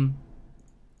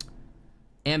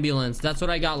 Ambulance. That's what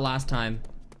I got last time.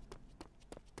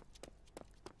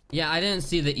 Yeah, I didn't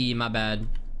see the E, my bad.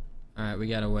 Alright, we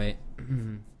gotta wait.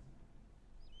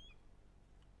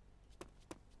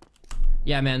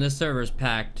 Yeah, man, this server's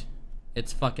packed.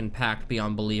 It's fucking packed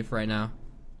beyond belief right now.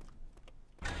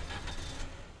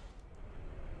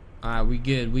 Alright, we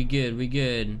good, we good, we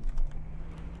good.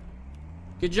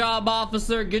 Good job,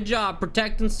 officer. Good job.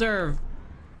 Protect and serve.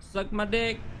 Suck my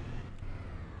dick.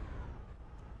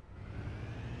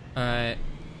 Alright.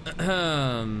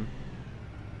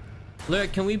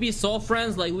 Lirik, can we be soul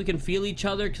friends? Like we can feel each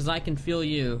other? Cause I can feel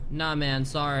you. Nah, man,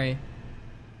 sorry.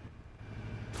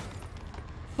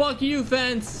 Fuck you,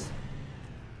 fence.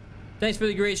 Thanks for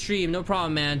the great stream. No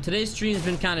problem, man. Today's stream's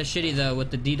been kind of shitty though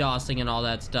with the DDoSing and all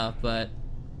that stuff, but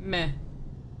meh.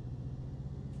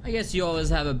 I guess you always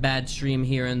have a bad stream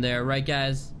here and there, right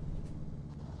guys?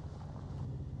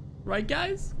 Right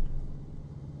guys?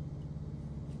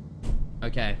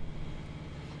 Okay.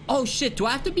 Oh shit, do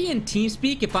I have to be in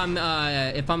TeamSpeak if I'm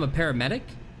a paramedic?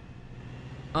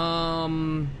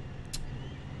 I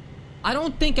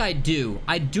don't think I do.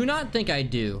 I do not think I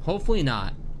do. Hopefully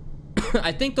not.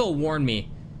 I think they'll warn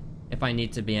me if I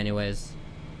need to be anyways.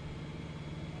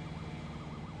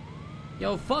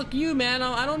 Yo, fuck you, man.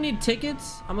 I don't need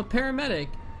tickets. I'm a paramedic.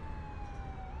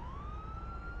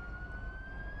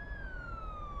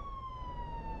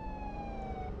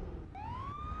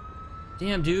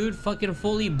 Damn, dude. Fucking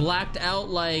fully blacked out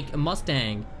like a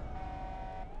Mustang.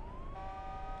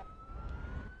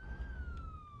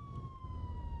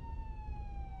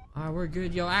 Alright, we're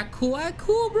good. Yo, act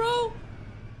cool, bro.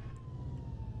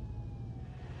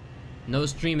 No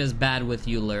stream is bad with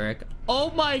you, Lirik.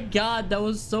 Oh my god, that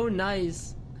was so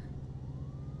nice.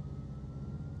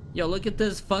 Yo, look at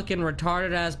this fucking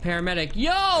retarded ass paramedic.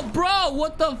 Yo, bro,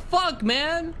 what the fuck,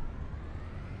 man?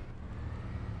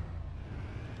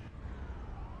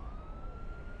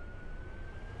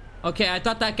 Okay, I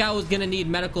thought that guy was gonna need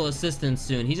medical assistance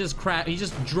soon. He just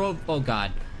drove. Oh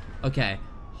god. Okay,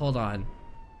 hold on.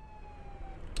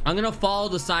 I'm gonna follow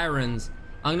the sirens.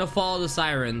 I'm gonna follow the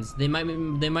sirens. They might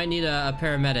need a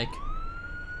paramedic.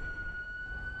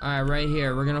 All right, right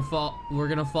here. We're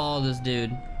gonna follow this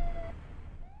dude.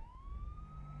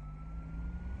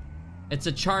 It's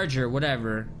a Charger,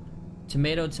 whatever.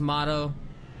 Tomato.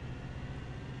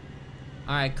 All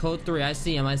right, code 3. I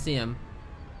see him. Yo,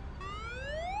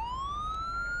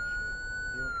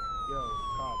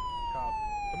 cop.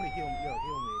 Somebody heal me. Yo,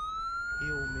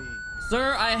 heal me.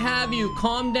 Sir, I have you.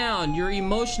 Calm down. You're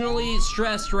emotionally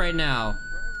stressed right now.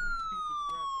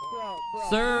 Bro,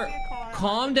 Sir,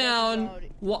 calm down.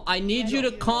 Well, I need you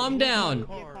to calm down.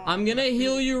 I'm gonna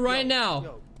heal you right now.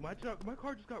 Yo, my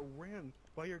car just got rammed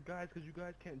by your guys because you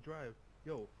guys can't drive.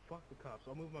 Yo, fuck the cops.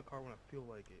 I'll move my car when I feel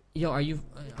like it. Yo, are you...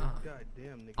 God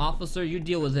damn, nigga. Officer, you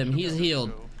deal with him. He's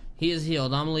healed. He is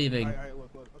healed. I'm leaving. Alright,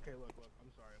 look. Okay, look. I'm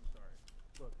sorry.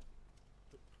 Look,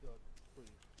 please.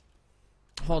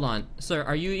 Hold on. Sir,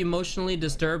 are you emotionally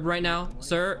disturbed right now?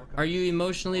 Sir, are you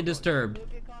emotionally disturbed?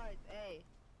 Move your cars.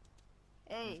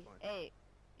 Hey.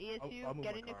 ESU,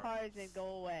 get in your cars and go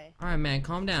away. Alright, man.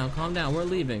 Calm down. We're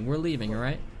leaving,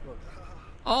 alright?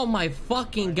 Oh my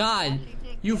fucking god.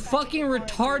 You fucking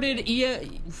retarded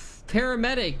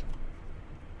paramedic.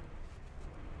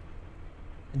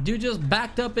 Dude just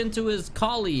backed up into his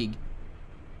colleague.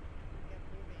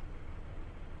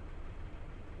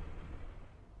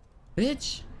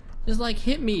 Bitch. Just like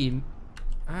hit me.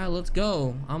 Alright, let's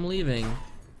go. I'm leaving.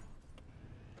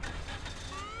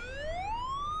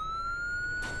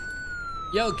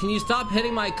 Yo, can you stop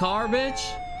hitting my car, bitch?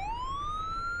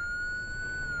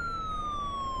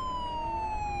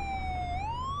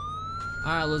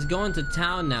 Alright, let's go into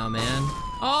town now, man.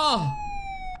 Oh!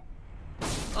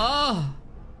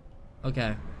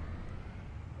 Okay.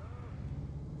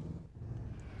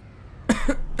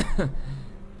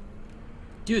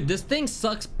 Dude, this thing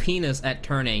sucks penis at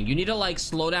turning. You need to like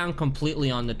slow down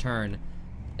completely on the turn.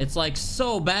 It's like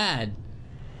so bad.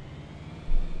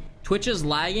 Twitch is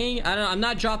lagging? I don't know. I'm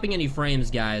not dropping any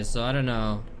frames, guys, so I don't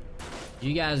know.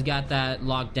 You guys got that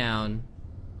locked down.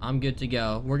 I'm good to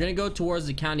go. We're gonna go towards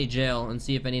the county jail and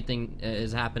see if anything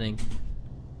is happening.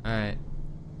 Alright.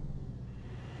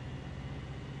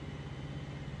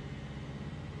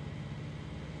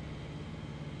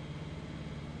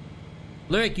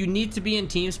 Lirik, you need to be in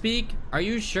TeamSpeak? Are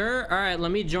you sure? Alright,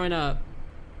 let me join up.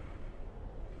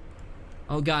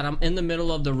 Oh god, I'm in the middle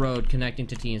of the road connecting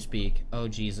to TeamSpeak. Oh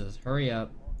Jesus, hurry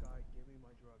up. Hawkeye, give me my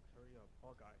drugs. Hurry up.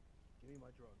 Hawkeye, give me my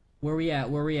drugs. Where we at?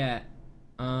 Where we at?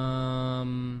 Where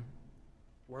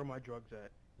are my drugs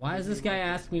at? Why does this guy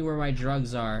ask me where my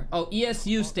drugs are? Oh,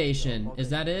 ESU station. Is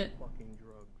that it? Fucking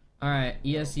drugs. Alright,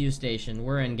 ESU station.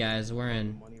 We're in, guys. We're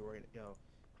in. Money right now. Yo,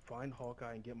 find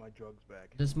Hawkeye and get my drugs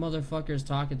back. This motherfucker's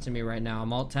talking to me right now.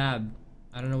 I'm alt-tab.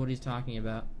 I don't know what he's talking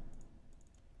about.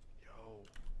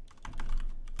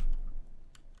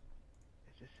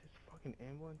 Is this his fucking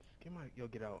ambulance? Yo,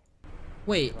 get out.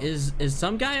 Wait, is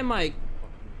some guy in my...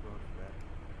 Fucking drugs back.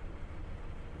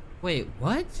 Wait,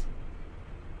 what?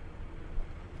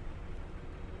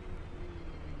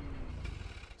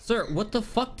 Sir, what the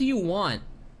fuck do you want?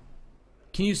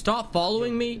 Can you stop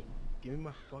following me? Give me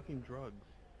my fucking drugs.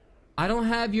 I don't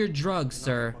have your drugs,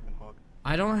 sir.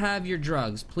 I don't have your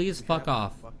drugs. Please fuck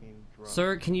off.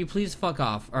 Sir, can you please fuck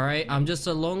off, alright? I'm just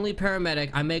a lonely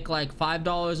paramedic. I make like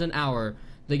 $5 an hour.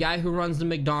 The guy who runs the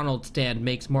McDonald's stand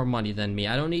makes more money than me.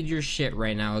 I don't need your shit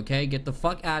right now, okay? Get the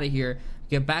fuck out of here.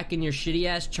 Get back in your shitty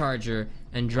ass Charger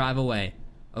and drive away,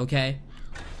 okay?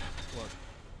 Look,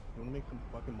 you wanna make some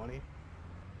fucking money?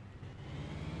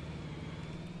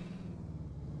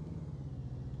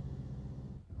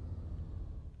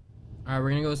 Alright,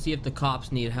 we're gonna go see if the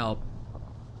cops need help.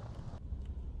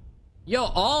 Yo,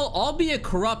 I'll be a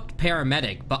corrupt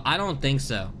paramedic, but I don't think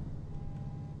so.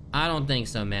 I don't think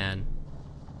so, man.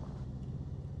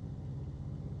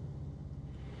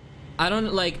 I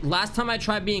don't, like, last time I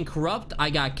tried being corrupt,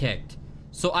 I got kicked.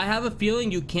 So I have a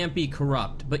feeling you can't be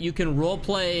corrupt, but you can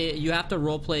roleplay, you have to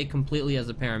roleplay completely as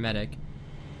a paramedic.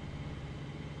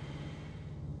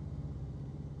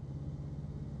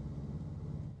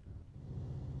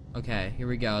 Okay, here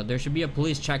we go. There should be a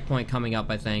police checkpoint coming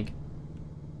up, I think.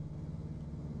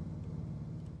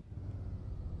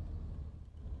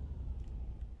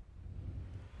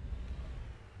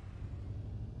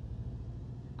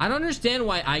 I don't understand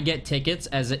why I get tickets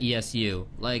as an ESU.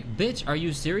 Like, bitch, are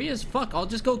you serious? Fuck, I'll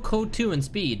just go code 2 and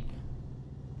speed.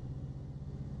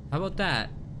 How about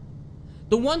that?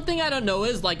 The one thing I don't know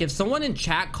is, like, if someone in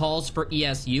chat calls for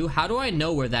ESU, how do I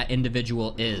know where that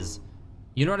individual is?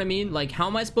 You know what I mean? Like, how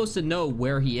am I supposed to know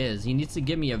where he is? He needs to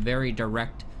give me a very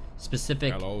direct,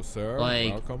 specific, Hello, sir.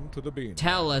 like, Welcome to the bean.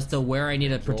 tell as to where I need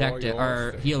to protect it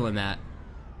or stay. heal him at.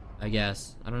 I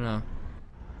guess. I don't know.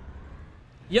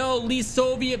 Yo, Lee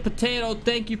Soviet Potato,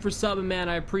 thank you for subbing, man.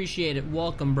 I appreciate it.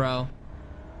 Welcome, bro.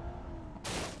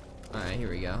 Alright, here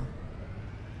we go.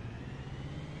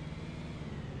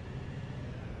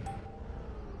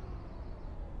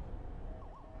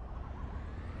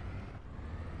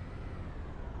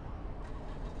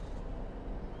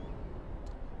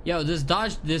 Yo, this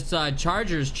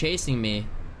Charger's chasing me.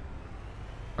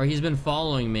 Or he's been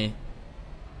following me.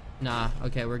 Nah,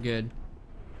 okay, we're good.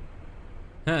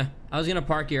 Huh, I was gonna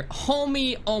park here.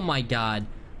 Homie, oh my god.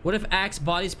 What if Axe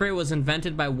body spray was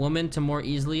invented by women to more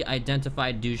easily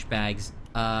identify douchebags?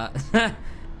 I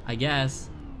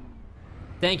guess.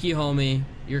 Thank you, homie.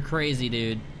 You're crazy,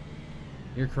 dude.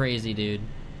 You're crazy, dude.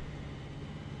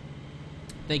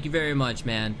 Thank you very much,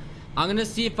 man. I'm gonna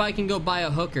see if I can go buy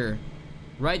a hooker.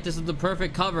 Right, this is the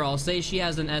perfect cover. I'll say she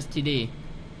has an STD.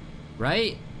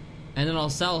 Right? And then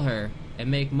I'll sell her and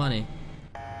make money.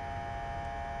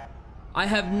 I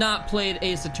have not played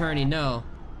Ace Attorney, no.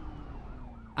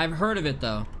 I've heard of it,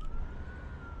 though.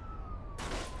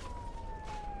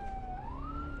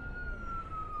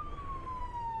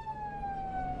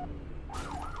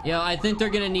 Yo, I think they're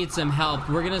gonna need some help.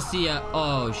 We're gonna see a...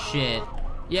 Oh, shit.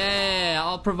 Yeah,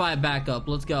 I'll provide backup.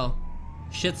 Let's go.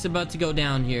 Shit's about to go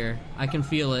down here. I can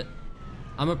feel it.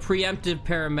 I'm a preemptive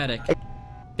paramedic.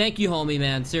 Thank you, homie,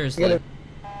 man. Seriously.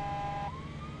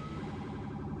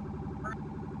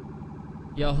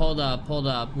 Yo, hold up, hold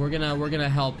up. We're gonna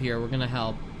help here. We're gonna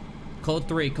help. Code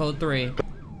 3, code 3.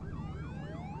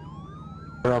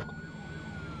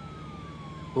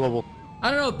 Global.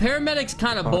 I don't know, paramedic's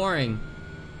kind of boring.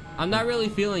 I'm not really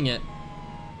feeling it.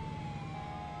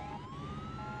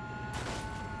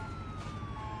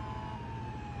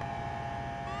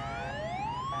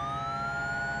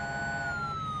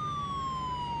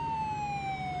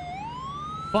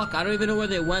 Fuck, I don't even know where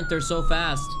they went. They're so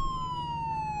fast.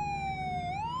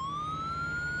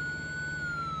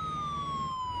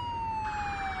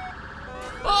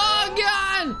 Oh,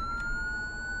 God!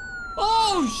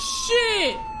 Oh,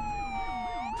 shit!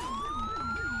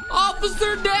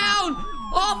 Officer down!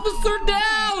 Officer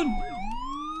down!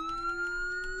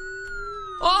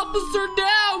 Officer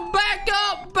down! Back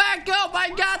up! Back up!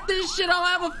 I got this shit! I'll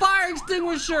have a fire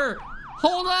extinguisher!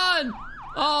 Hold on!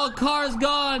 Oh, car's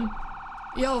gone!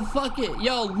 Yo, fuck it.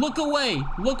 Yo, look away.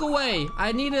 Look away.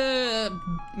 I need to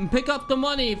pick up the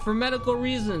money for medical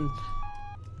reasons.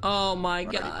 Oh my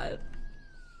god.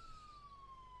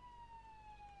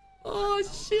 Oh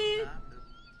shit.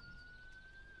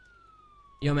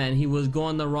 Yo, man, he was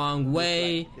going the wrong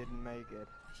way. Didn't make it.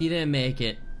 He didn't make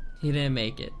it. He didn't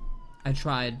make it. I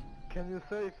tried. Can you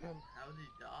save him? How did he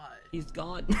die? He's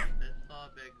gone. I saw a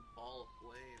big ball of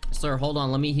flame. Sir, hold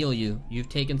on. Let me heal you. You've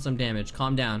taken some damage.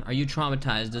 Calm down. Are you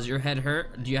traumatized? Does your head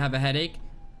hurt? Do you have a headache?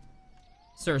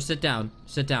 Sir, sit down.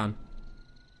 Sit down.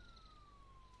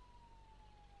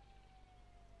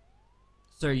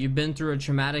 Sir, you've been through a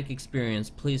traumatic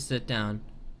experience. Please sit down.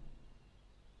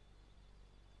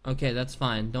 Okay, that's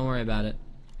fine. Don't worry about it.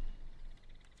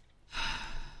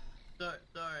 Sorry,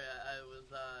 I was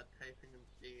typing in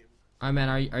Steam. Alright, man.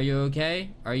 Are you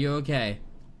okay? Are you okay?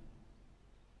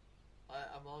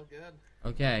 I'm all good.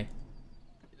 Okay.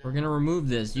 We're gonna remove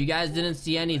this. You guys didn't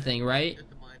see anything, right?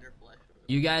 Just a minor flesh wound.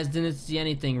 You guys didn't see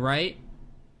anything, right?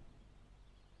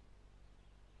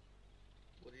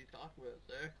 What are you talking about,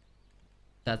 sir?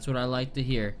 That's what I like to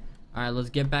hear. Alright,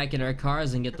 let's get back in our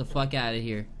cars and get the fuck out of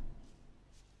here.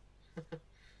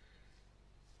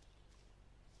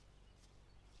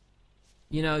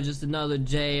 You know, just another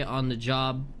J on the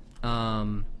job.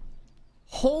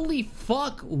 Holy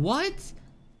fuck, what?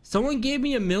 Someone gave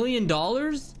me $1 million?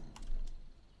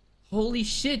 Holy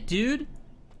shit, dude.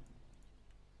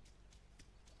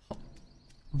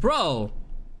 Bro,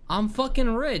 I'm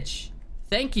fucking rich.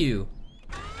 Thank you.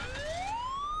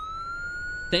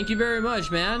 Thank you very much,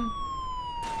 man.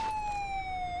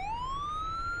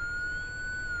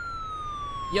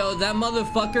 Yo, that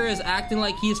motherfucker is acting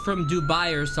like he's from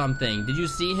Dubai or something. Did you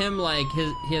see him? Like,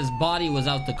 his body was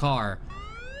out the car.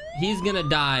 He's gonna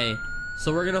die.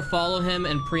 So we're gonna follow him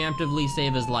and preemptively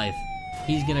save his life.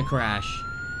 He's gonna crash.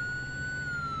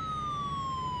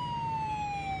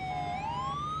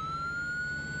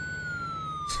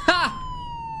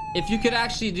 Ha! If you could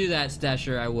actually do that,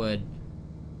 Stasher, I would.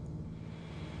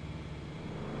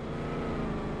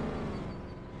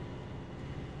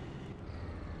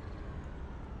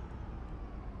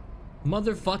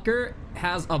 Motherfucker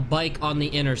has a bike on the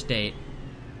interstate.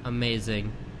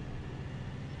 Amazing.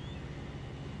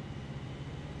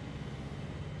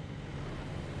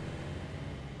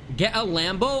 Get a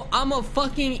Lambo? I'm a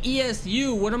fucking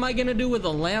ESU. What am I gonna do with a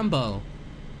Lambo?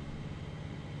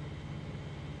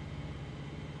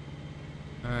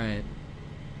 Alright.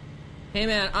 Hey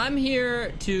man, I'm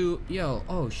here to... Yo,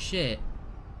 oh shit.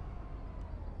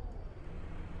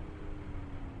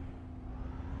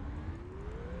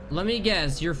 Let me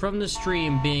guess, you're from the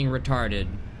stream being retarded.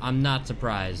 I'm not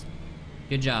surprised.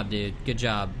 Good job, dude. Good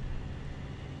job.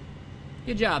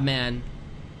 Good job, man.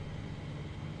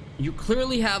 You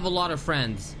clearly have a lot of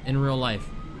friends in real life.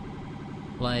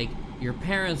 Like, your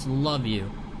parents love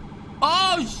you.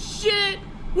 Oh, shit!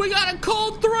 We got a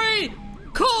code 3!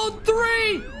 Code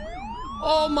 3!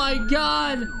 Oh my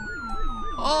god!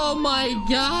 Oh my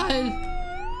god!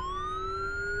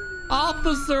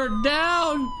 Officer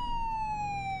down!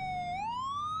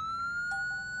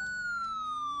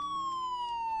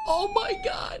 Oh my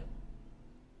god!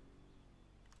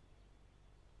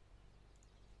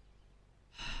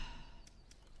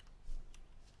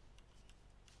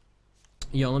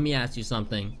 Yo, let me ask you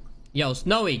something. Yo,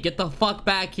 Snowy, get the fuck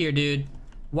back here, dude.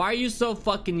 Why are you so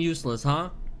fucking useless, huh?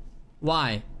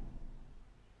 Why?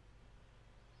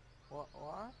 What?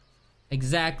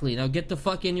 Exactly. Now get the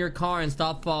fuck in your car and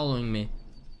stop following me.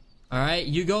 Alright,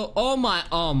 you go. Oh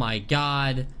my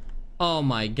god. Oh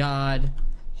my god.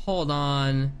 Hold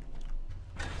on.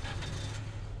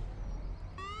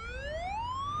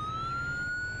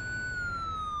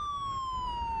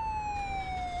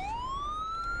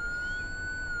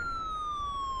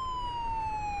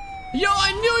 Yo,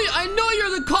 I know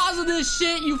you're the cause of this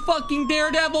shit, you fucking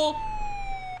daredevil.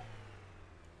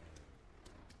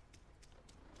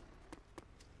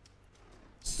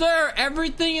 Sir,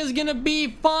 everything is gonna be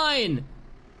fine.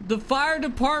 The fire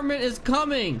department is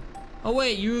coming. Oh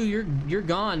wait, you're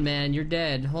gone, man. You're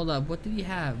dead. Hold up. What did he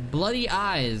have? Bloody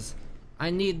eyes. I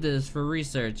need this for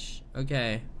research.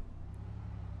 Okay.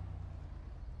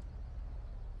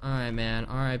 Alright, man.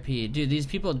 R.I.P. Dude, these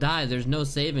people died. There's no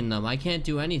saving them. I can't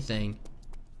do anything.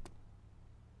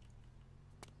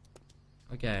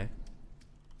 Okay.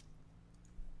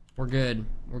 We're good.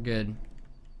 We're good.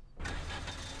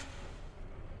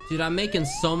 Dude, I'm making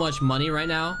so much money right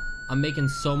now. I'm making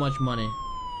so much money.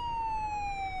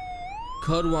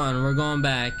 Code 1, we're going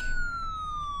back.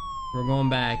 We're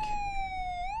going back.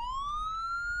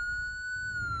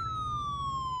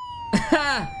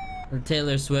 The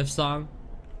Taylor Swift song.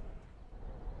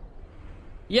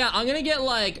 Yeah, I'm gonna get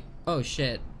like, oh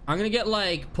shit. I'm gonna get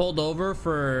like pulled over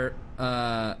for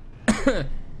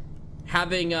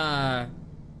having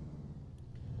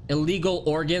illegal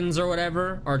organs or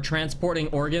whatever, or transporting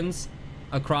organs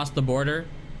across the border.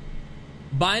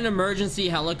 Buy an emergency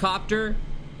helicopter.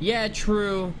 Yeah,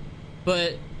 true,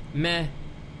 but meh.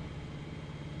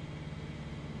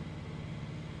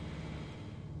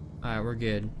 Alright, we're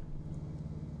good.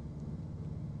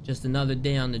 Just another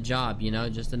day on the job, you know?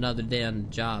 Just another day on the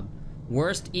job.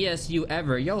 Worst ESU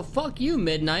ever. Yo, fuck you,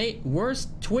 Midnight. Worst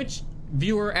Twitch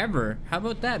viewer ever. How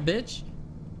about that, bitch?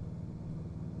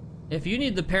 If you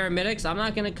need the paramedics, I'm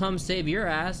not gonna come save your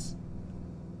ass.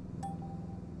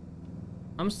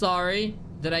 I'm sorry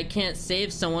that I can't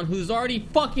save someone who's already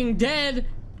fucking dead.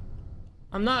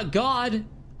 I'm not God.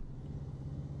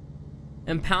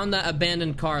 Impound that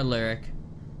abandoned car, Lirik.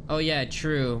 Oh yeah,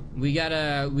 true. We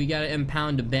gotta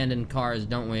impound abandoned cars,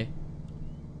 don't we?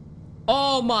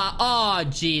 Oh my, oh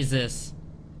Jesus.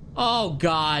 Oh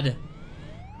God.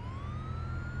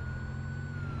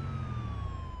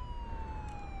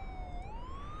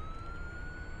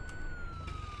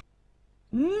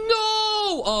 No!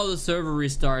 Oh, the server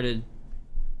restarted.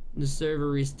 The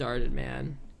server restarted,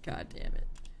 man. God damn it.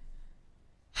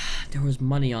 There was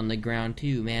money on the ground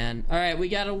too, man. Alright, we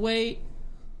gotta wait.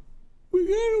 We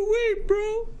gotta wait,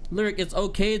 bro. Lirik, it's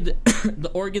okay.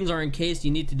 The organs are in case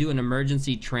you need to do an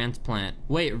emergency transplant.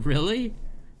 Wait, really?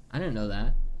 I didn't know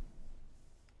that.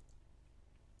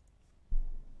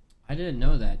 I didn't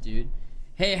know that, dude.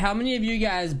 Hey, how many of you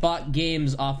guys bought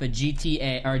games off of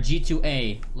GTA or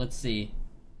G2A? Let's see.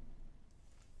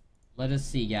 Let us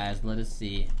see, guys. Let us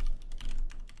see.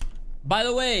 By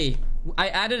the way, I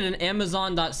added an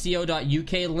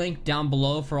Amazon.co.uk link down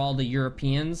below for all the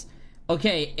Europeans.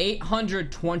 Okay,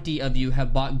 820 of you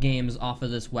have bought games off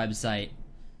of this website.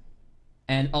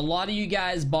 And a lot of you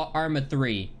guys bought Arma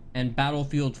 3 and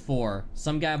Battlefield 4.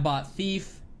 Some guy bought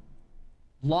Thief.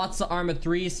 Lots of Arma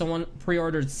 3. Someone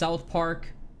pre-ordered South Park.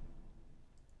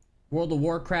 World of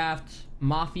Warcraft.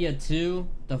 Mafia 2.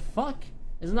 The fuck?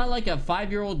 Isn't that like a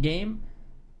 5-year-old game?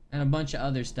 And a bunch of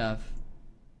other stuff.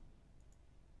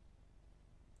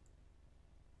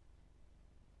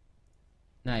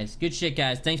 Nice. Good shit,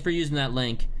 guys. Thanks for using that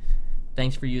link.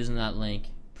 Thanks for using that link.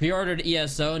 Pre-ordered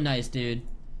ESO. Nice, dude.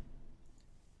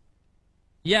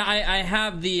 Yeah, I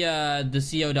have the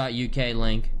co.uk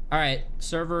link. Alright,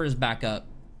 server is back up.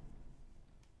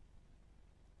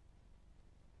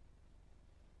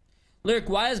 Lirik,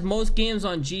 why is most games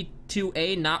on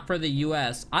G2A not for the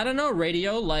US? I don't know,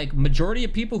 Radio. Like, majority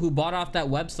of people who bought off that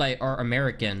website are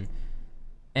American.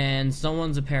 And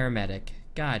someone's a paramedic.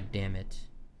 God damn it.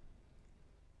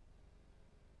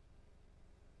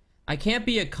 I can't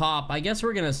be a cop. I guess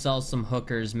we're gonna sell some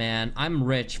hookers, man. I'm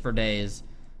rich for days.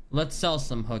 Let's sell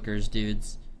some hookers,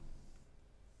 dudes.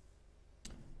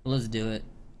 Let's do it.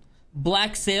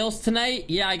 Black Sails tonight?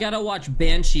 Yeah, I gotta watch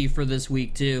Banshee for this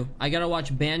week, too. I gotta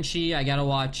watch Banshee. I gotta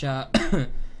watch,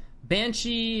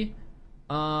 Banshee,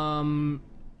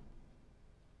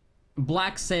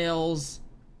 Black Sails,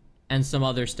 and some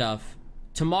other stuff.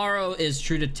 Tomorrow is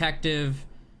True Detective,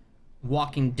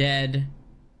 Walking Dead,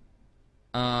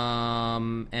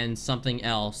 and something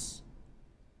else.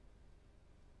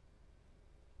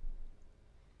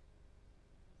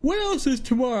 What else is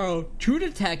tomorrow? True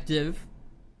Detective,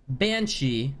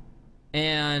 Banshee,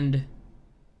 and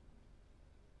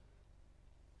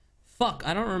fuck,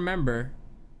 I don't remember.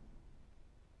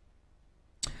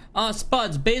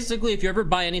 Spuds, basically if you ever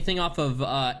buy anything off of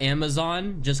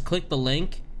Amazon, just click the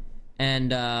link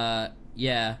and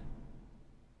yeah.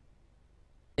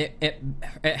 It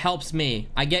helps me.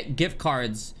 I get gift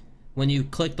cards when you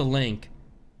click the link.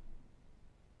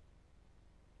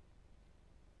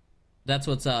 That's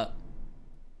what's up.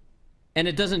 And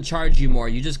it doesn't charge you more.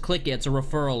 You just click it. It's a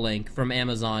referral link from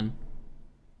Amazon.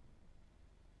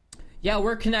 Yeah,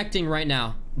 we're connecting right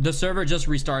now. The server just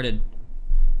restarted.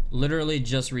 Literally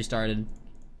just restarted.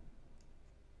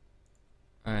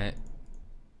 Alright.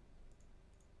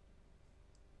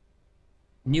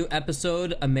 New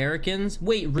episode, Americans.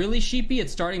 Wait, really, Sheepy?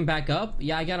 It's starting back up?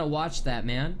 Yeah, I gotta watch that,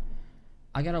 man.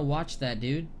 I gotta watch that,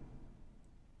 dude.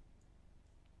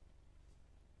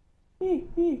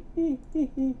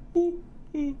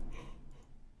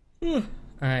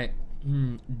 Alright.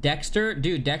 Dexter?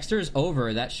 Dude, Dexter's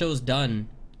over. That show's done.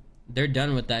 They're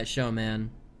done with that show, man.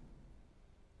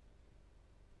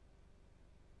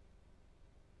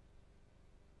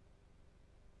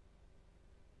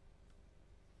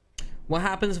 What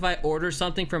happens if I order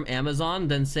something from Amazon,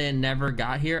 then say it never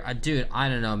got here? Dude, I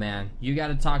don't know, man. You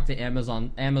gotta talk to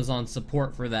Amazon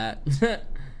support for that.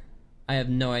 I have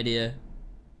no idea.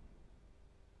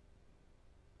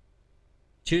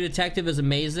 True Detective is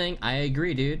amazing. I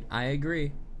agree, dude. I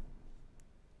agree.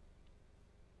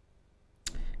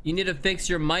 You need to fix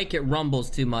your mic. It rumbles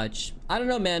too much. I don't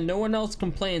know, man. No one else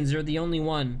complains. You're the only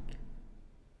one.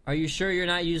 Are you sure you're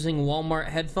not using Walmart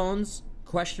headphones?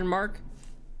 Question mark.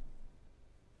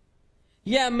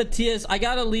 Yeah, Matthias, I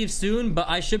gotta leave soon, but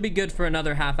I should be good for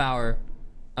another half hour.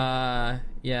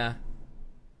 Yeah.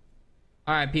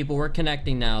 Alright, people, we're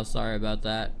connecting now. Sorry about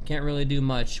that. Can't really do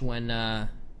much when,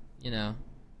 you know.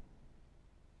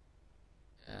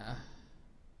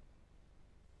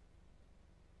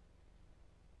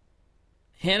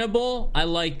 Hannibal, I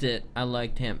liked it. I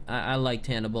liked him. I liked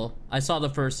Hannibal. I saw the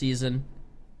first season.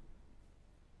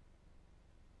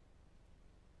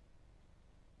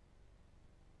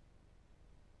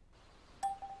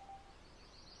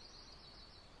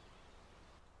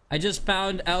 I just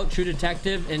found out True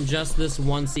Detective in just this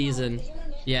one season.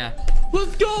 Yeah.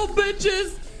 Let's go,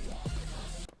 bitches!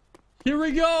 Here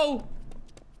we go!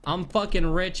 I'm fucking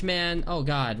rich, man. Oh,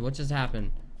 God. What just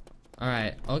happened?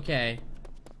 Alright. Okay.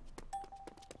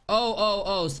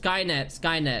 Oh.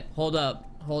 Skynet. Hold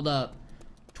up.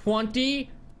 20,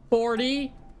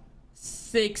 40,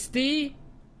 60,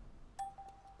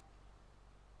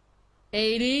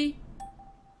 80,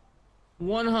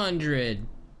 100.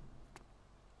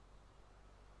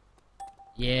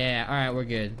 Yeah, alright, we're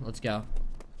good. Let's go.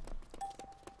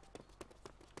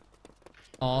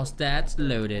 All stats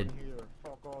loaded.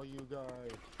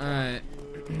 Alright.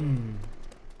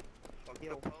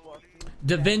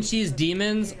 Da Vinci's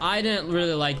Demons? I didn't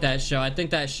really like that show. I think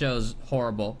that show's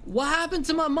horrible. What happened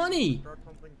to my money?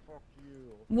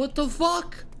 What the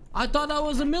fuck? I thought I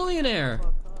was a millionaire.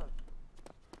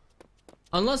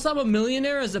 Unless I'm a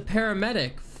millionaire as a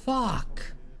paramedic.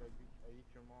 Fuck.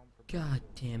 God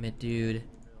damn it, dude.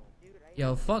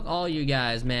 Yo, fuck all you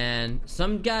guys, man.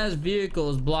 Some guy's vehicle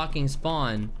is blocking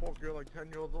spawn. Fuck, you're like 10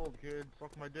 years old, kid.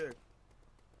 Fuck my dick.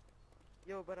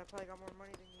 Yo, but I probably got more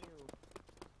money than you.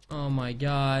 Oh my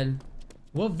god.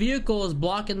 What vehicle is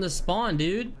blocking the spawn,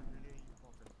 dude?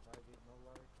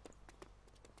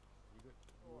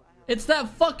 It's that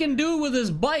fucking dude with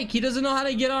his bike. He doesn't know how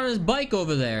to get on his bike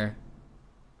over there.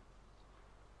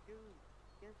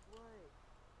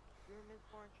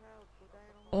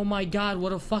 Oh my god,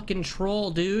 what a fucking troll,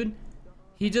 dude.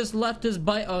 He just left his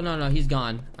bike. Oh, no, he's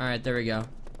gone. Alright, there we go.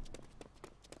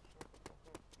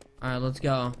 Alright, let's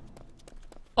go.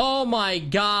 Oh my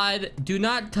god. Do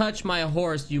not touch my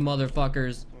horse, you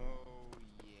motherfuckers. Oh,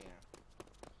 yeah.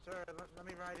 Sir, let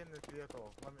me ride in this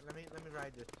vehicle. Let me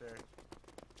ride this, sir.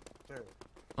 Sir.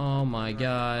 Oh my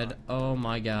god. Oh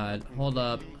my god. Hold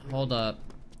up.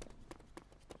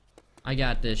 I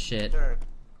got this shit. Sir.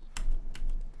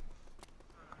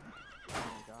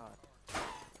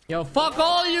 Yo, fuck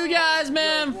all you guys,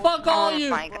 man. Fuck all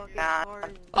you.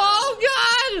 Oh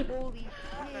god!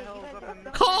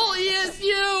 Call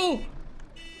ESU!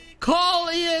 Call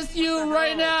ESU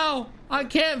right now! I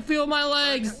can't feel my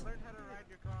legs.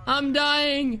 I'm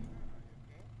dying.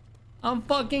 I'm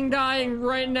fucking dying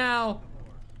right now.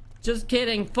 Just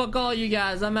kidding. Fuck all you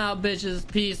guys. I'm out, bitches.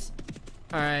 Peace.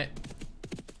 Alright.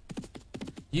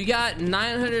 You got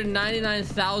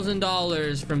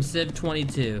 $999,000 from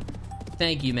Civ22.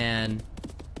 Thank you, man.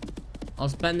 I'll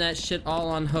spend that shit all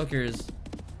on hookers.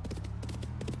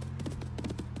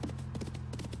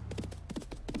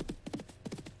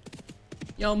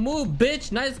 Yo, move,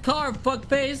 bitch. Nice car,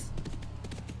 fuckface.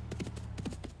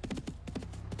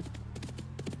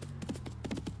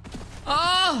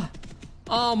 Oh!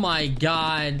 Oh my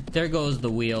god. There goes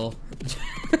the wheel.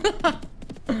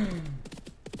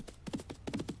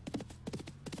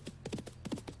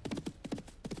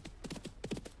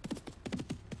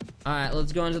 Alright,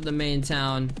 let's go into the main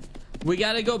town. We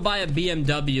gotta go buy a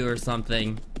BMW or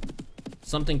something.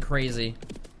 Something crazy.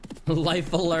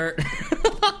 Life alert.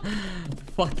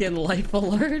 Fucking life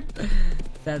alert.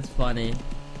 That's funny.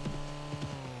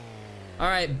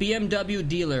 Alright, BMW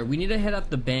dealer. We need to head up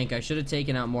the bank. I should have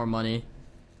taken out more money.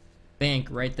 Bank,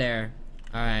 right there.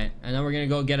 Alright, and then we're gonna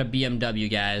go get a BMW,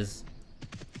 guys.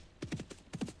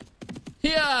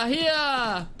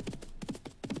 Here!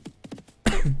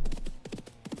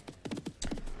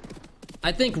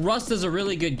 I think Rust is a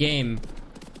really good game,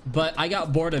 but I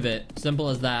got bored of it. Simple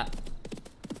as that.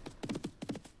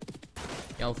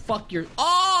 Yo, fuck your...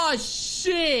 Oh,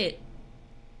 shit!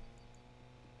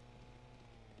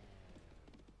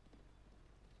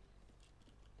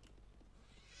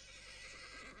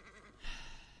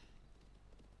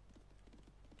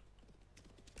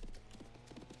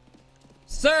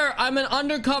 Sir, I'm an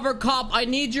undercover cop. I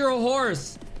need your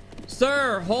horse.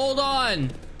 Sir, hold on.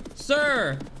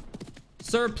 Sir,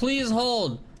 please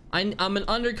hold. I'm an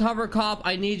undercover cop.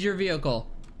 I need your vehicle.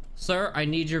 Sir, I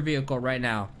need your vehicle right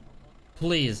now.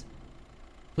 Please.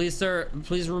 Please, sir.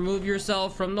 Please remove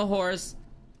yourself from the horse.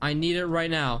 I need it right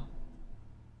now.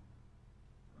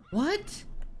 What?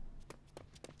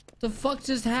 The fuck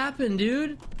just happened,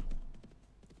 dude?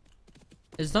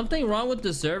 Is something wrong with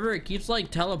the server? It keeps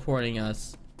like teleporting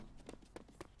us.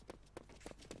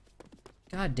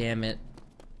 God damn it.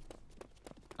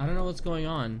 I don't know what's going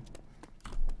on.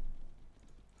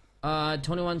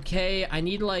 21K. I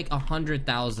need like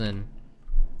 100,000.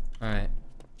 All right.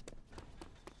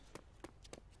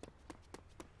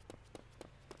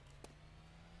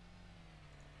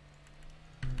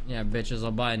 Yeah, bitches,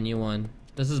 I'll buy a new one.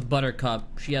 This is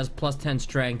Buttercup. She has plus 10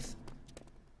 strength.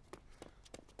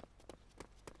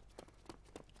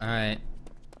 All right.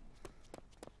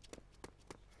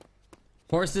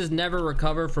 Horses never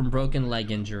recover from broken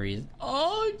leg injuries.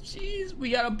 Oh, jeez.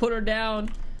 We gotta put her down.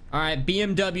 All right,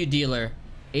 BMW dealer.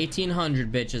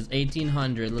 1800, bitches.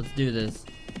 1800. Let's do this.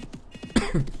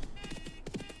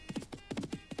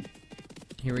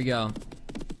 Here we go.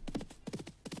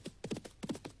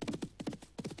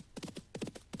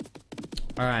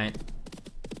 All right.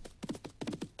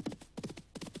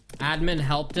 Admin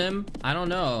helped him? I don't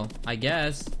know. I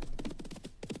guess.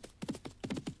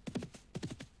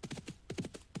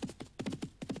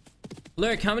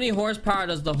 Lirik, how many horsepower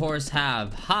does the horse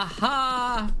have? Ha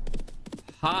ha!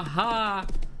 Ha ha!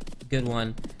 Good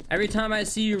one. Every time I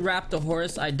see you wrap the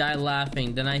horse, I die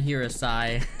laughing. Then I hear a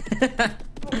sigh.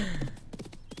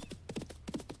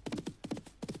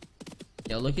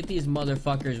 Yo, look at these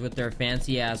motherfuckers with their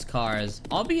fancy ass cars.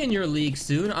 I'll be in your league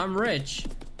soon. I'm rich.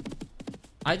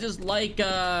 I just like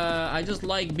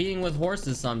being with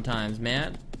horses sometimes,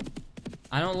 man.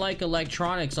 I don't like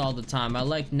electronics all the time. I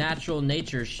like natural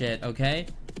nature shit, okay?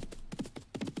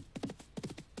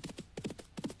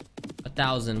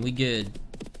 1,000, we good.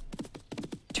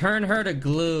 Turn her to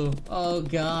glue. Oh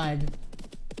god.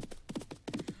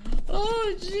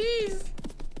 Oh jeez.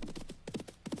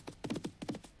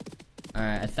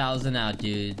 Alright, 1,000 out,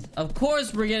 dudes. Of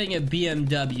course we're getting a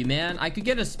BMW, man. I could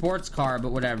get a sports car,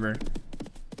 but whatever.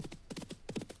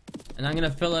 And I'm gonna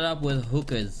fill it up with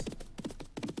hookahs.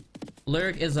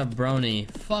 Lirik is a brony.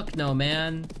 Fuck no,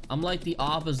 man. I'm like the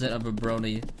opposite of a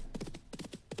brony.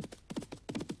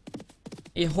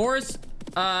 A horse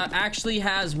actually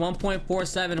has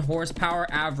 1.47 horsepower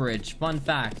average. Fun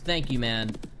fact. Thank you,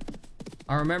 man.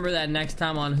 I'll remember that next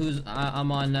time on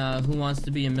I'm on Who Wants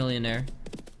to Be a Millionaire.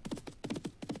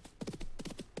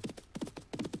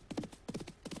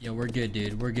 Yo, we're good,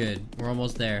 dude. We're good. We're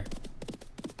almost there.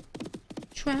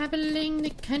 Traveling the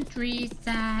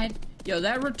countryside. Yo,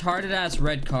 that retarded ass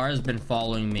red car has been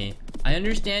following me. I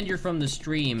understand you're from the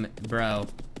stream, bro.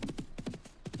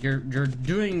 You're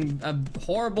doing a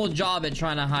horrible job at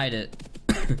trying to hide it.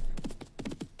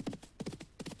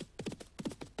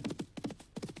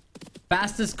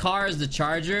 Fastest car is the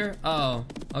Charger? Oh,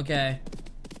 okay.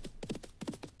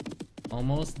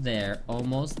 Almost there.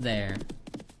 Almost there.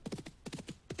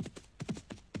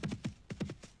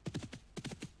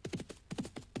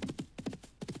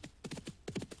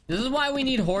 This is why we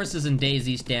need horses in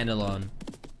DayZ standalone.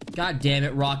 God damn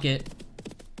it, Rocket.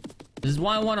 This is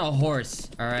why I want a horse,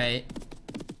 alright?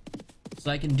 So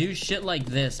I can do shit like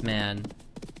this, man.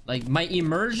 Like, my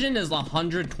immersion is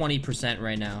 120%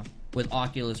 right now with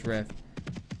Oculus Rift.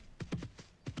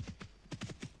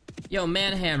 Yo,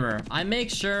 Manhammer, I make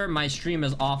sure my stream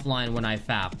is offline when I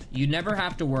fap. You never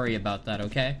have to worry about that,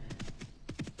 okay?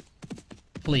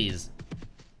 Please.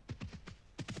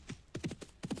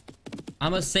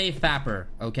 I'm a safe fapper,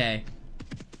 okay?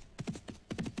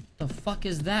 The fuck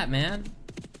is that, man?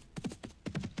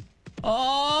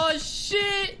 Oh,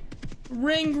 shit!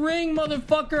 Ring, ring,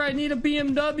 motherfucker. I need a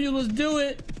BMW. Let's do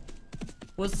it.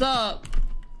 What's up?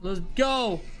 Let's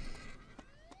go.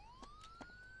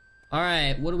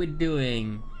 Alright, what are we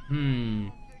doing?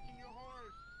 No,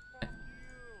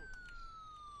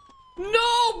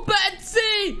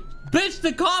 Betsy! Bitch,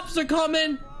 the cops are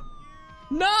coming!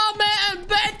 No, man!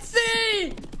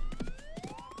 Betsy!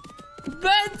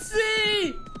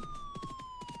 Betsy!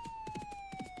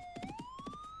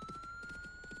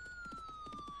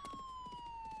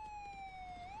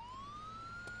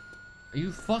 Are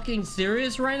you fucking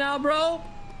serious right now, bro?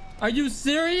 Are you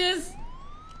serious?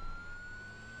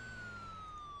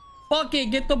 Fuck it,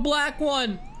 get the black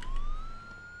one.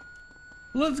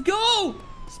 Let's go!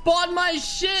 Spawn my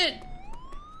shit!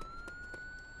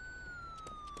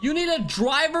 You need a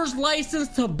driver's license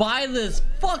to buy this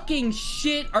fucking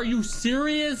shit? Are you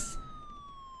serious?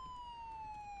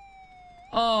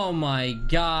 Oh my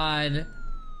god.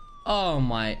 Oh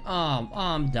my,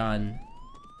 I'm done.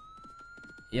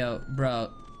 Yo, bro.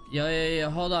 Yo,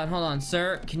 hold on,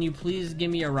 sir. Can you please give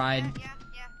me a ride? Yeah.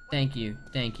 Thank you.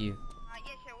 Yeah,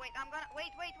 sure. Wait, I'm gonna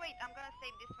wait. I'm gonna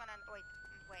save this one and wait.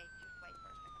 Just wait for a second,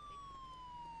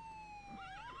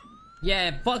 please.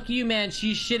 Yeah, fuck you, man.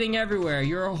 She's shitting everywhere.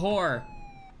 You're a whore.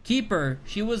 Keep her.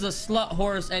 She was a slut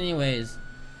horse anyways.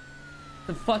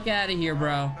 The fuck out of here,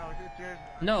 bro.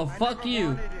 No, fuck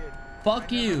you.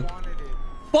 Fuck you.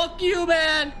 Fuck you,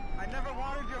 man.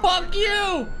 Fuck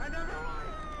you.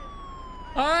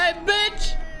 Alright,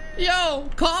 bitch. Yo,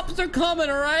 cops are coming,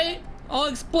 alright? I'll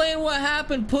explain what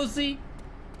happened, pussy.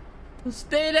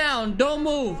 Stay down. Don't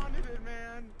move.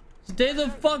 Stay the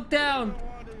fuck down.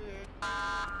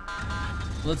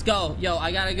 Let's go. Yo,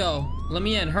 I gotta go. Let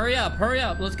me in. Hurry up.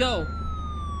 Let's go.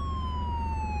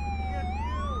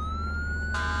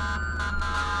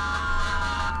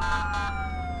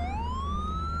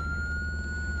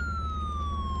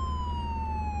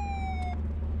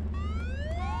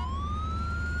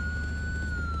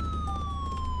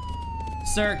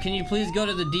 Sir, can you please go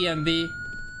to the DMV?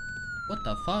 What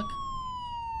the fuck?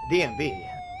 DMV.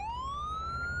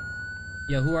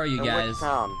 Yo, who are you guys? Which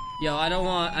town? Yo, I don't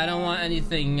want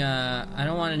anything, I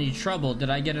don't want any trouble. Did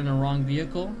I get in the wrong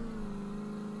vehicle?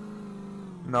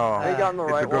 No, You got in the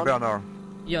right one. governor.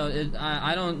 Yo,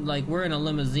 I don't, like, we're in a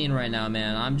limousine right now,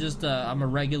 man. I'm just, I'm a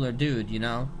regular dude, you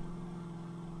know?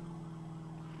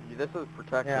 This is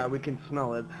protection. Yeah, we can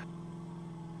smell it.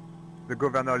 The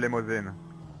governor limousine.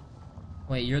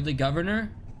 Wait, you're the governor?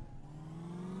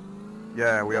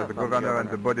 Yeah, we are the governor and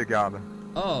the bodyguard.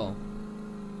 Oh.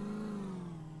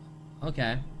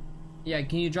 Okay. Yeah,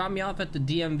 can you drop me off at the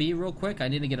DMV real quick? I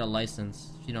need to get a license,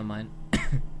 if you don't mind.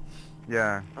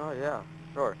 Yeah. Oh yeah,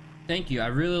 sure. Thank you. I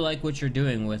really like what you're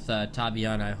doing with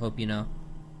Tabiana. I hope you know.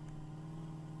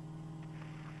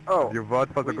 Oh. You vote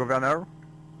for the governor?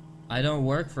 I don't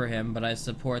work for him, but I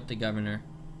support the governor.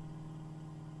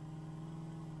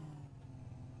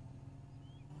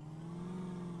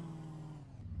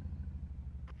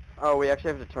 Oh, we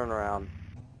actually have to turn around.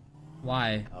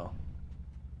 Why? Oh.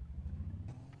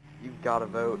 You've got to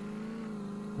vote.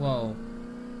 Whoa.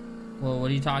 Whoa, what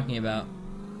are you talking about?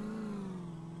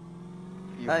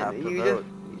 You have to vote.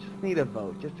 You just need a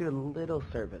vote. Just do a little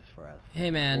service for us.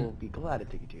 Hey, man. We'll be glad to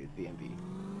take you to the DMV.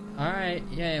 Alright,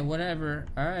 yeah, whatever.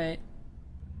 Alright.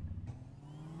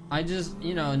 I just,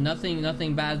 you know, nothing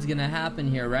bad's gonna happen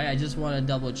here, right? I just want to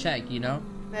double check, you know?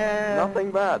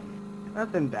 Nothing bad.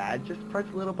 Nothing bad. Just press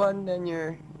a little button and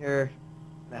you're gonna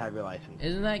have your license.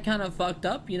 Isn't that kind of fucked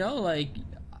up, you know? Like,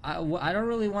 I don't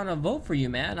really want to vote for you,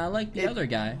 man. I like the other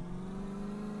guy.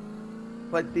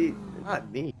 But not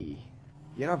me.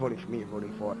 You're not voting for me, you're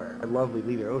voting for our lovely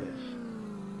leader, Otis.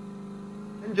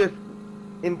 And just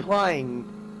implying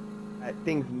that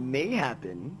things may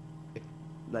happen if,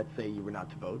 let's say, you were not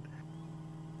to vote.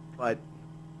 But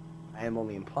I am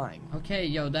only implying. Okay,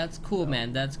 yo, that's cool,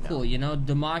 man. That's cool. You know,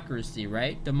 democracy,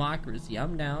 right? Democracy.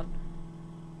 I'm down.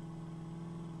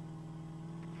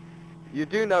 You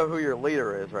do know who your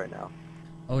leader is right now.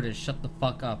 Otis, shut the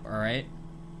fuck up, alright?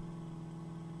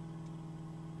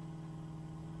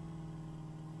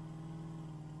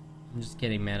 I'm just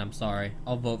kidding, man. I'm sorry.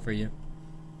 I'll vote for you.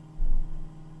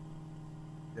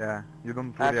 Yeah, you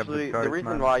don't really actually have the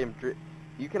reason why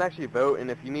you can actually vote, and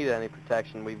if you need any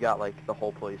protection, we've got like the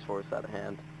whole police force at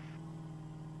hand.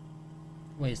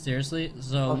 Wait, seriously? I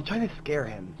So, was trying to scare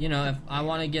him. you know, if I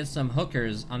want to get some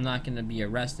hookers, I'm not gonna be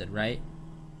arrested, right?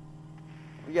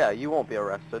 Yeah, you won't be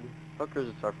arrested.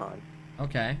 Hookers are fine.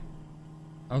 Okay.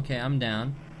 Okay, I'm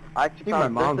down. I I actually think my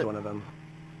found mom's this- one of them.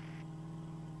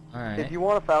 Alright. If you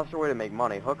want a faster way to make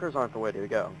money, hookers aren't the way to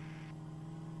go.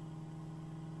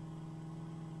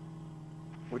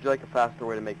 Would you like a faster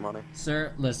way to make money?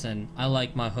 Sir, listen. I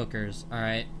like my hookers,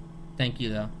 alright? Thank you,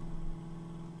 though.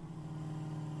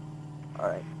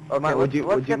 Alright. Okay, Would you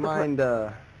get this mind,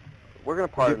 We're gonna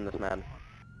pardon this man.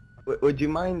 would you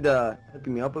mind,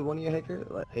 hooking me up with one of your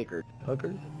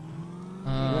hookers?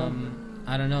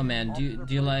 I don't know, man. Do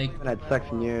you like... I haven't had sex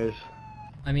in years.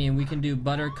 I mean, we can do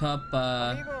Buttercup,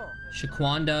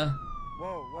 Shaquanda.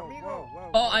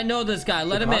 Oh, I know this guy.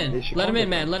 Let him in. Let him in,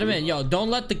 man. Let him in. Yo, don't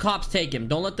let the cops take him.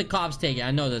 Don't let the cops take it.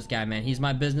 I know this guy, man. He's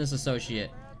my business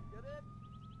associate.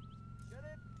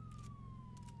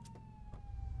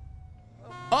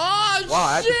 Oh, Wow,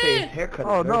 I have to say his shit! haircut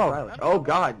Oh, is very no. stylish. Oh,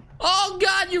 God. Oh,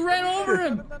 God, you ran over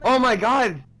him! Oh, my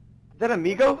God. Is that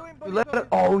Amigo? You let him...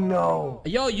 Oh, no.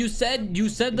 Yo, you said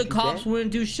the cops dead?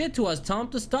 wouldn't do shit to us. Tell him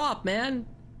to stop, man.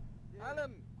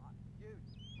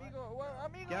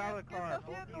 Get out of the car.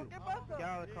 Get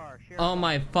out of the car. Oh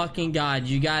my fucking God,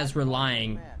 you guys were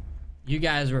lying. You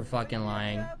guys were fucking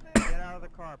lying. Get out of the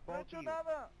car. car. Both of you.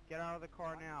 Get out of the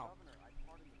car now.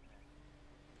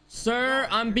 Sir,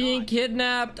 I'm being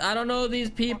kidnapped. I don't know these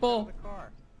people.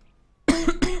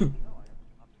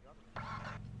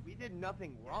 We did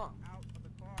nothing wrong.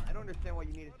 I don't understand why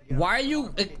you needed to get Why are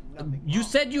you... you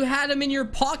said you had him in your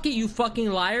pocket, you fucking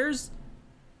liars.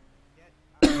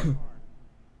 I'm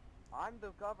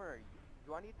the governor.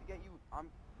 Do I need to get you? I'm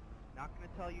not gonna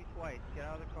tell you twice. Get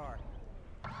out of the car.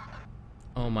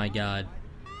 Oh my god.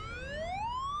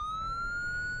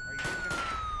 Are you gonna...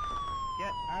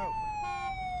 Get out.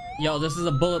 Yo, this is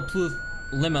a bulletproof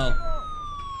limo. Police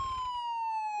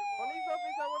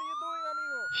officer, what are you doing,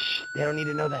 amigo? Shh, they don't need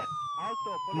to know that.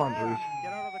 Come on, Bruce.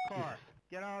 Get out of the car.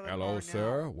 Get out of the car. Hello, now.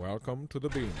 sir. Welcome to the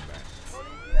beanbag.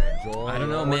 Enjoy. I don't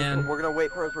know, man. We're gonna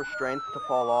wait for his restraints to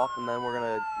fall off, and then we're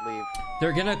gonna leave.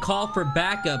 They're gonna call for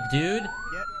backup, dude. Get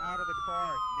out of the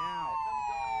car now.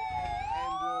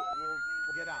 And we'll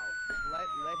get out. Let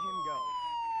him go.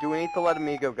 Do we need to let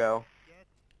amigo go? Get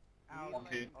out of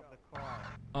the car.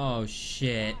 Oh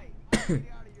shit. You're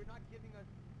not giving us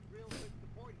real good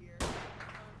support here.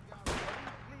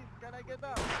 Please, can I get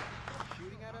up?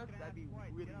 Shooting at us? That'd be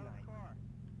really nice.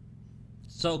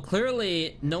 So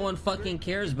clearly, no one fucking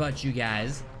cares about you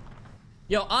guys.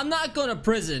 Yo, I'm not going to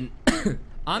prison.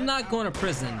 I'm not going to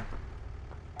prison.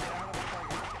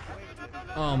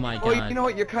 Oh my god. Well, you know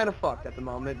what? You're kind of fucked at the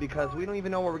moment because we don't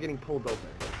even know where we're getting pulled over.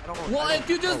 Well, if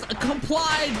you just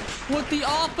complied with the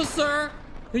officer,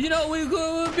 you know, we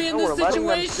would be in this we're letting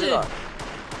them shoot situation. us.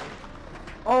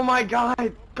 Oh my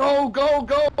god! Go, go,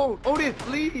 go! Otis,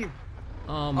 leave!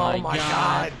 Oh my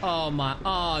god. Oh my,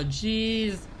 oh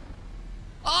jeez.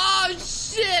 Oh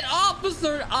shit,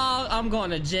 officer! Oh, I'm going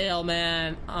to jail,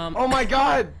 man. Oh my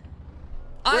god!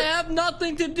 I have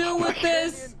nothing to do with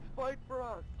this. Fight for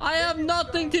us. I have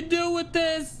nothing to do with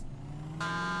this.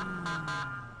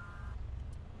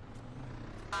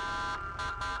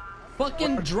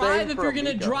 Fucking drive if you're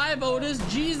gonna drive, Otis.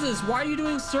 Jesus, why are you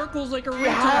doing circles like a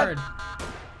retard?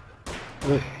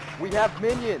 We have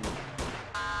minions.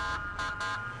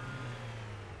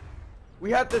 We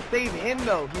have to save him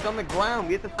though. He's on the ground.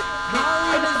 We have to save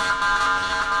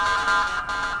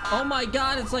Oh my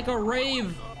god, it's like a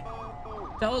rave.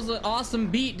 That was an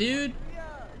awesome beat, dude.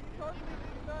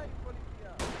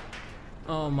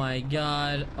 Oh my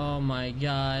god. Oh my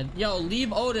god. Yo,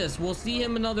 leave Otis. We'll see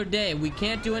him another day. We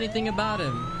can't do anything about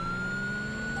him.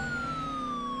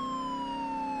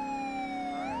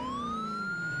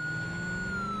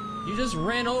 You just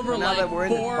ran over like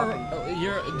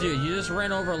dude, you just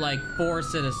ran over like 4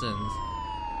 citizens.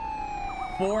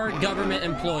 4 government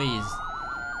employees.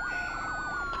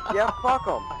 Yeah, fuck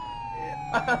them.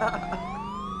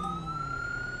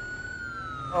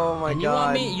 Oh my and you god.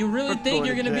 want me? You really We're think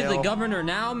you're going gonna to be the jail. governor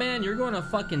now, man? You're going to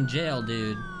fucking jail,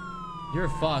 dude. You're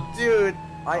fucked. Dude,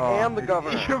 I am the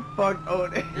governor. you're fucked,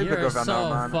 Otis. You're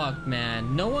so fucked,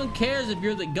 man. No one cares if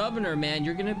you're the governor, man.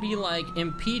 You're gonna be like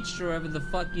impeached or whatever the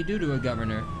fuck you do to a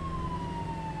governor.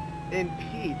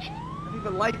 Impeached? I don't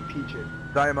even like peaches.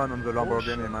 Diamond on the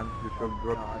Lamborghini, man. You should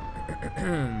drop.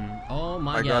 Oh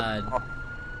my god.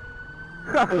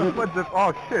 What the?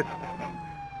 Oh shit.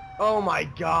 Oh my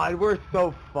god, we're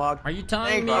so fucked. Are you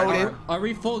telling me? Are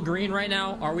we full green right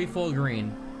now? Are we full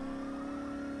green?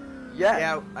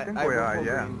 Yeah, I think we are,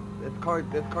 yeah. This car's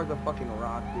a fucking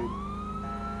rock, dude.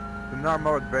 It's an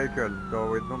armored vehicle,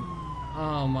 so we don't.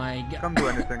 Oh my god. Can't do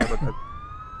anything about it.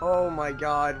 Oh my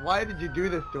god, why did you do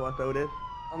this to us, Otis?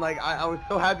 I'm like, I was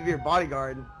so happy to be your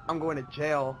bodyguard. I'm going to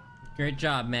jail. Great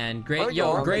job, man. Great, Oh,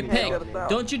 yo, yo, great let me pick. help out.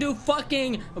 Don't you do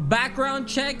fucking background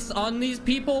checks on these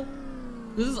people?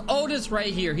 This is Otis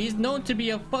right here. He's known to be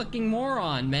a fucking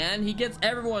moron, man. He gets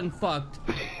everyone fucked.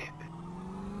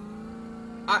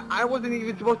 I wasn't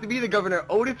even supposed to be the governor.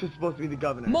 Otis was supposed to be the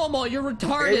governor. Momo, you're They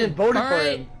retarded. didn't vote all for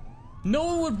right? him. No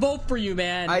one would vote for you,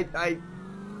 man.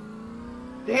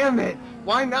 Damn it.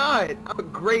 Why not? I'm a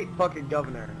great fucking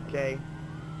governor, okay?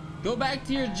 Go back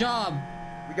to your job.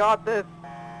 We got this.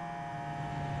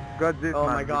 Got this, Oh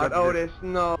man. my god, got this. Otis,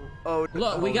 no. Otis.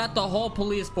 Look, we got the whole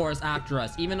police force after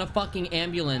us. Even a fucking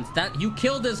ambulance. That you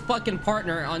killed his fucking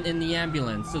partner in the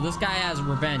ambulance. So this guy has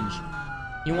revenge.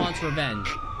 He wants revenge.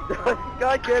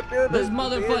 I can't do This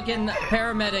motherfucking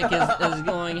paramedic is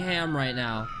going ham right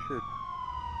now. Shit.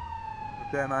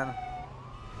 Okay, man.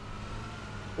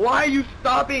 Why are you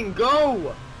stopping?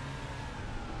 Go!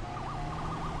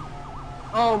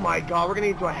 Oh my god, we're gonna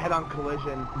get into a head-on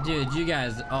collision. Dude, you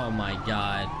guys, oh my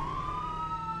god.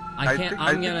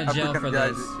 I'm gonna jail for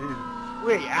this.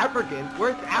 Wait, African?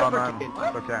 Where's African?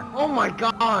 What? Okay. Oh my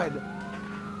god!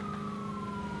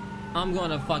 I'm going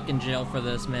to fucking jail for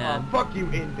this, man. Oh, fuck you,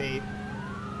 invade.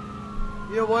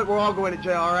 You know what? We're all going to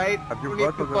jail, alright? Have you We need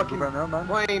got to the fucking governor, man?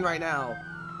 plane right now.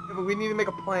 Yeah, but we need to make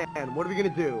a plan. What are we gonna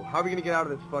do? How are we gonna get out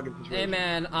of this fucking situation? Hey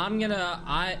man,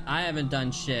 I haven't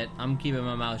done shit. I'm keeping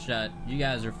my mouth shut. You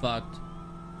guys are fucked.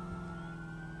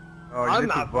 Oh, I'm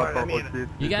not fucked. I mean,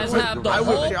 you guys have the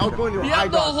whole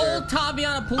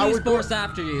Taviana police force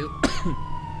after you. I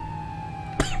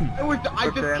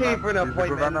just came for an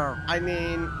appointment. I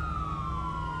mean,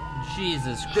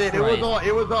 Jesus shit, Christ.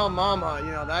 it was all mama.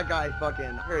 You know, that guy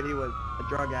fucking, I heard he was a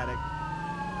drug addict.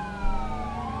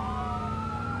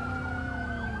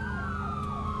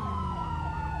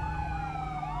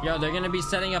 Yo, they're gonna be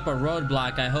setting up a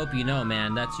roadblock. I hope you know,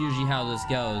 man. That's usually how this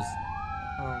goes.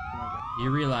 Oh my god. You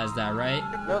realize that, right?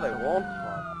 No, they won't.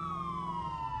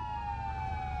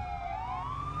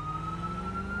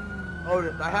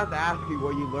 Otis, I have to ask you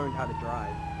where you learned how to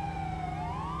drive.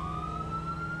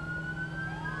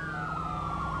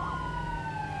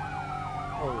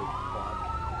 Holy fuck.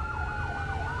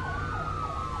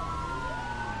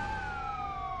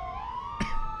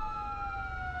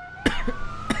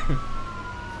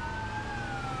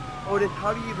 Otis,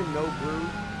 how do you even know Bruce?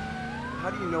 How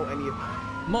do you know any of that?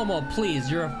 Momo, please,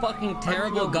 you're a fucking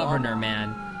terrible governor,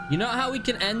 man. You know how we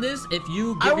can end this? If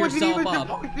you give yourself up. I wasn't even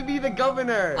supposed to be the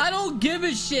governor. I don't give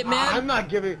a shit, man. I'm not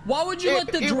giving. Why would you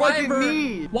let the driver?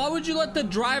 Why would you let the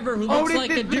driver who looks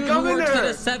like a dude who works at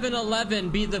a 7-Eleven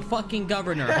be the fucking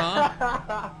governor,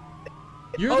 huh?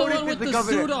 You're the one with the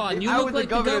suit on. You look like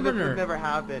the governor. This would never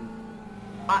happen.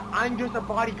 I'm just a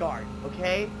bodyguard,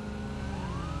 okay?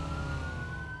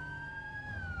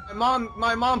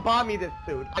 My mom bought me this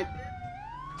suit. I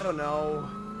don't know.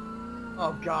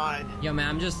 Oh god. Yo man,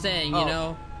 I'm just saying, you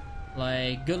know,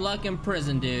 like, good luck in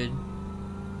prison, dude.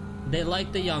 They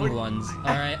like the young ones.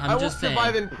 Alright, I'm just saying. I will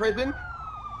survive in prison.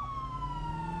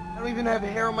 I don't even have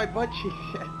hair on my butt cheeks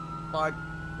yet. Fuck.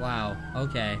 Wow,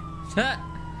 okay.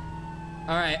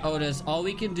 Alright, Otis, all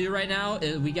we can do right now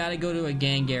is we gotta go to a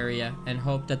gang area and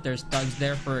hope that there's thugs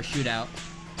there for a shootout.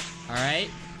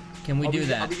 Alright? Can we do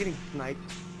that? Are we getting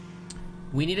sniped?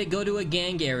 We need to go to a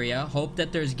gang area, hope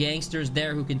that there's gangsters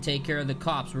there who can take care of the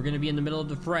cops. We're gonna be in the middle of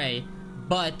the fray,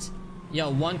 but, yo,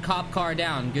 one cop car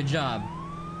down, good job.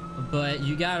 But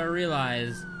you gotta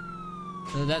realize,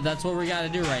 that's what we gotta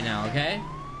do right now, okay?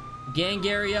 Gang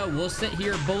area, we'll sit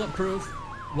here bulletproof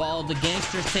while the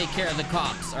gangsters take care of the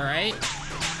cops, alright?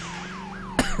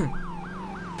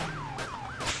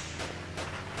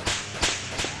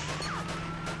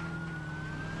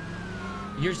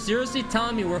 You're seriously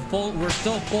telling me we're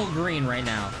still full green right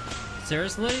now?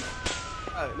 Seriously?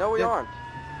 No, we aren't.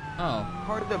 Oh.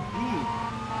 Part of the beat.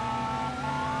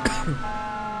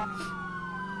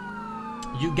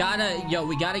 You gotta,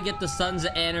 we gotta get the Sons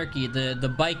of Anarchy, the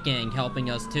bike gang,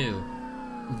 helping us too.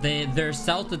 They're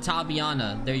south of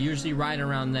Taviana. They're usually right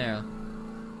around there.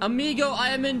 Amigo, I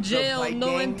am in jail.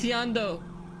 No entiendo.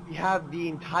 We have the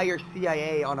entire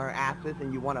CIA on our asses,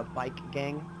 and you want a bike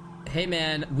gang? Hey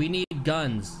man, we need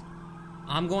guns.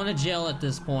 I'm going to jail at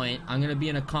this point. I'm gonna be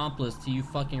an accomplice to you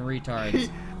fucking retards.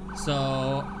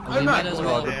 So we might as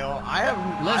well. Listen, I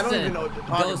don't even know what you're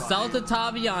talking about, south of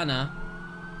Taviana.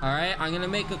 Alright, I'm gonna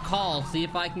make a call, see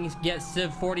if I can get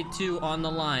Civ 42 on the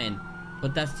line.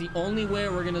 But that's the only way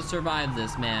we're gonna survive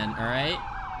this, man, alright?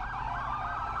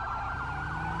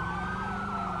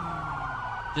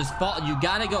 Just you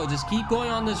gotta go, just keep going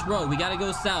on this road. We gotta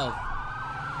go south.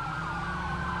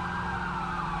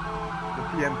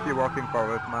 TMC walking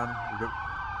forward, man.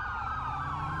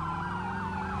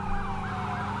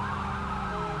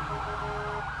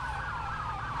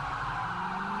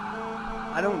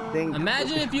 I don't think.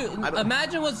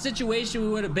 Imagine what situation we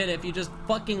would have been if you just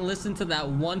fucking listened to that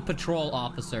one patrol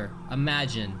officer.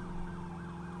 Imagine.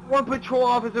 One patrol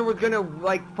officer was gonna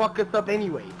like fuck us up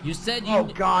anyway. You said you. Oh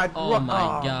god. Oh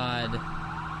my god.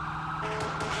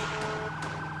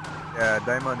 Yeah,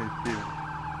 Diamond is still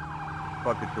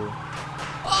 42.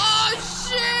 Oh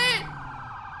shit!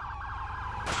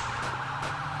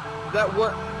 That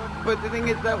what? But the thing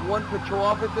is, that one patrol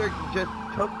officer just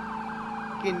took.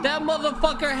 That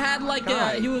motherfucker had like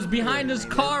he was behind his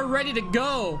car ready to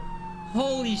go.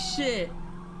 Holy shit!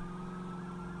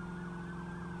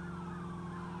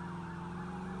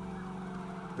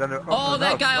 Oh,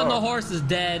 that guy on the horse is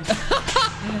dead.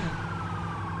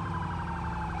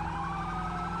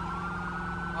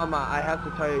 Mama, I have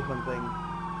to tell you something.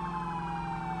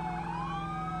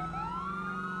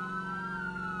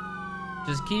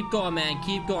 Just keep going, man.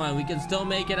 Keep going. We can still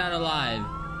make it out alive.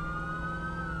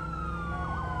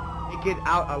 Make it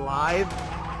out alive?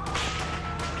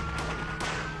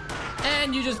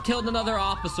 And you just killed another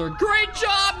officer. Great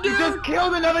job, dude! You just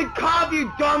killed another cop,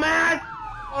 you dumbass!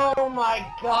 Oh my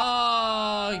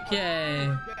god!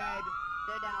 Okay. They're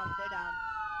down, they're down.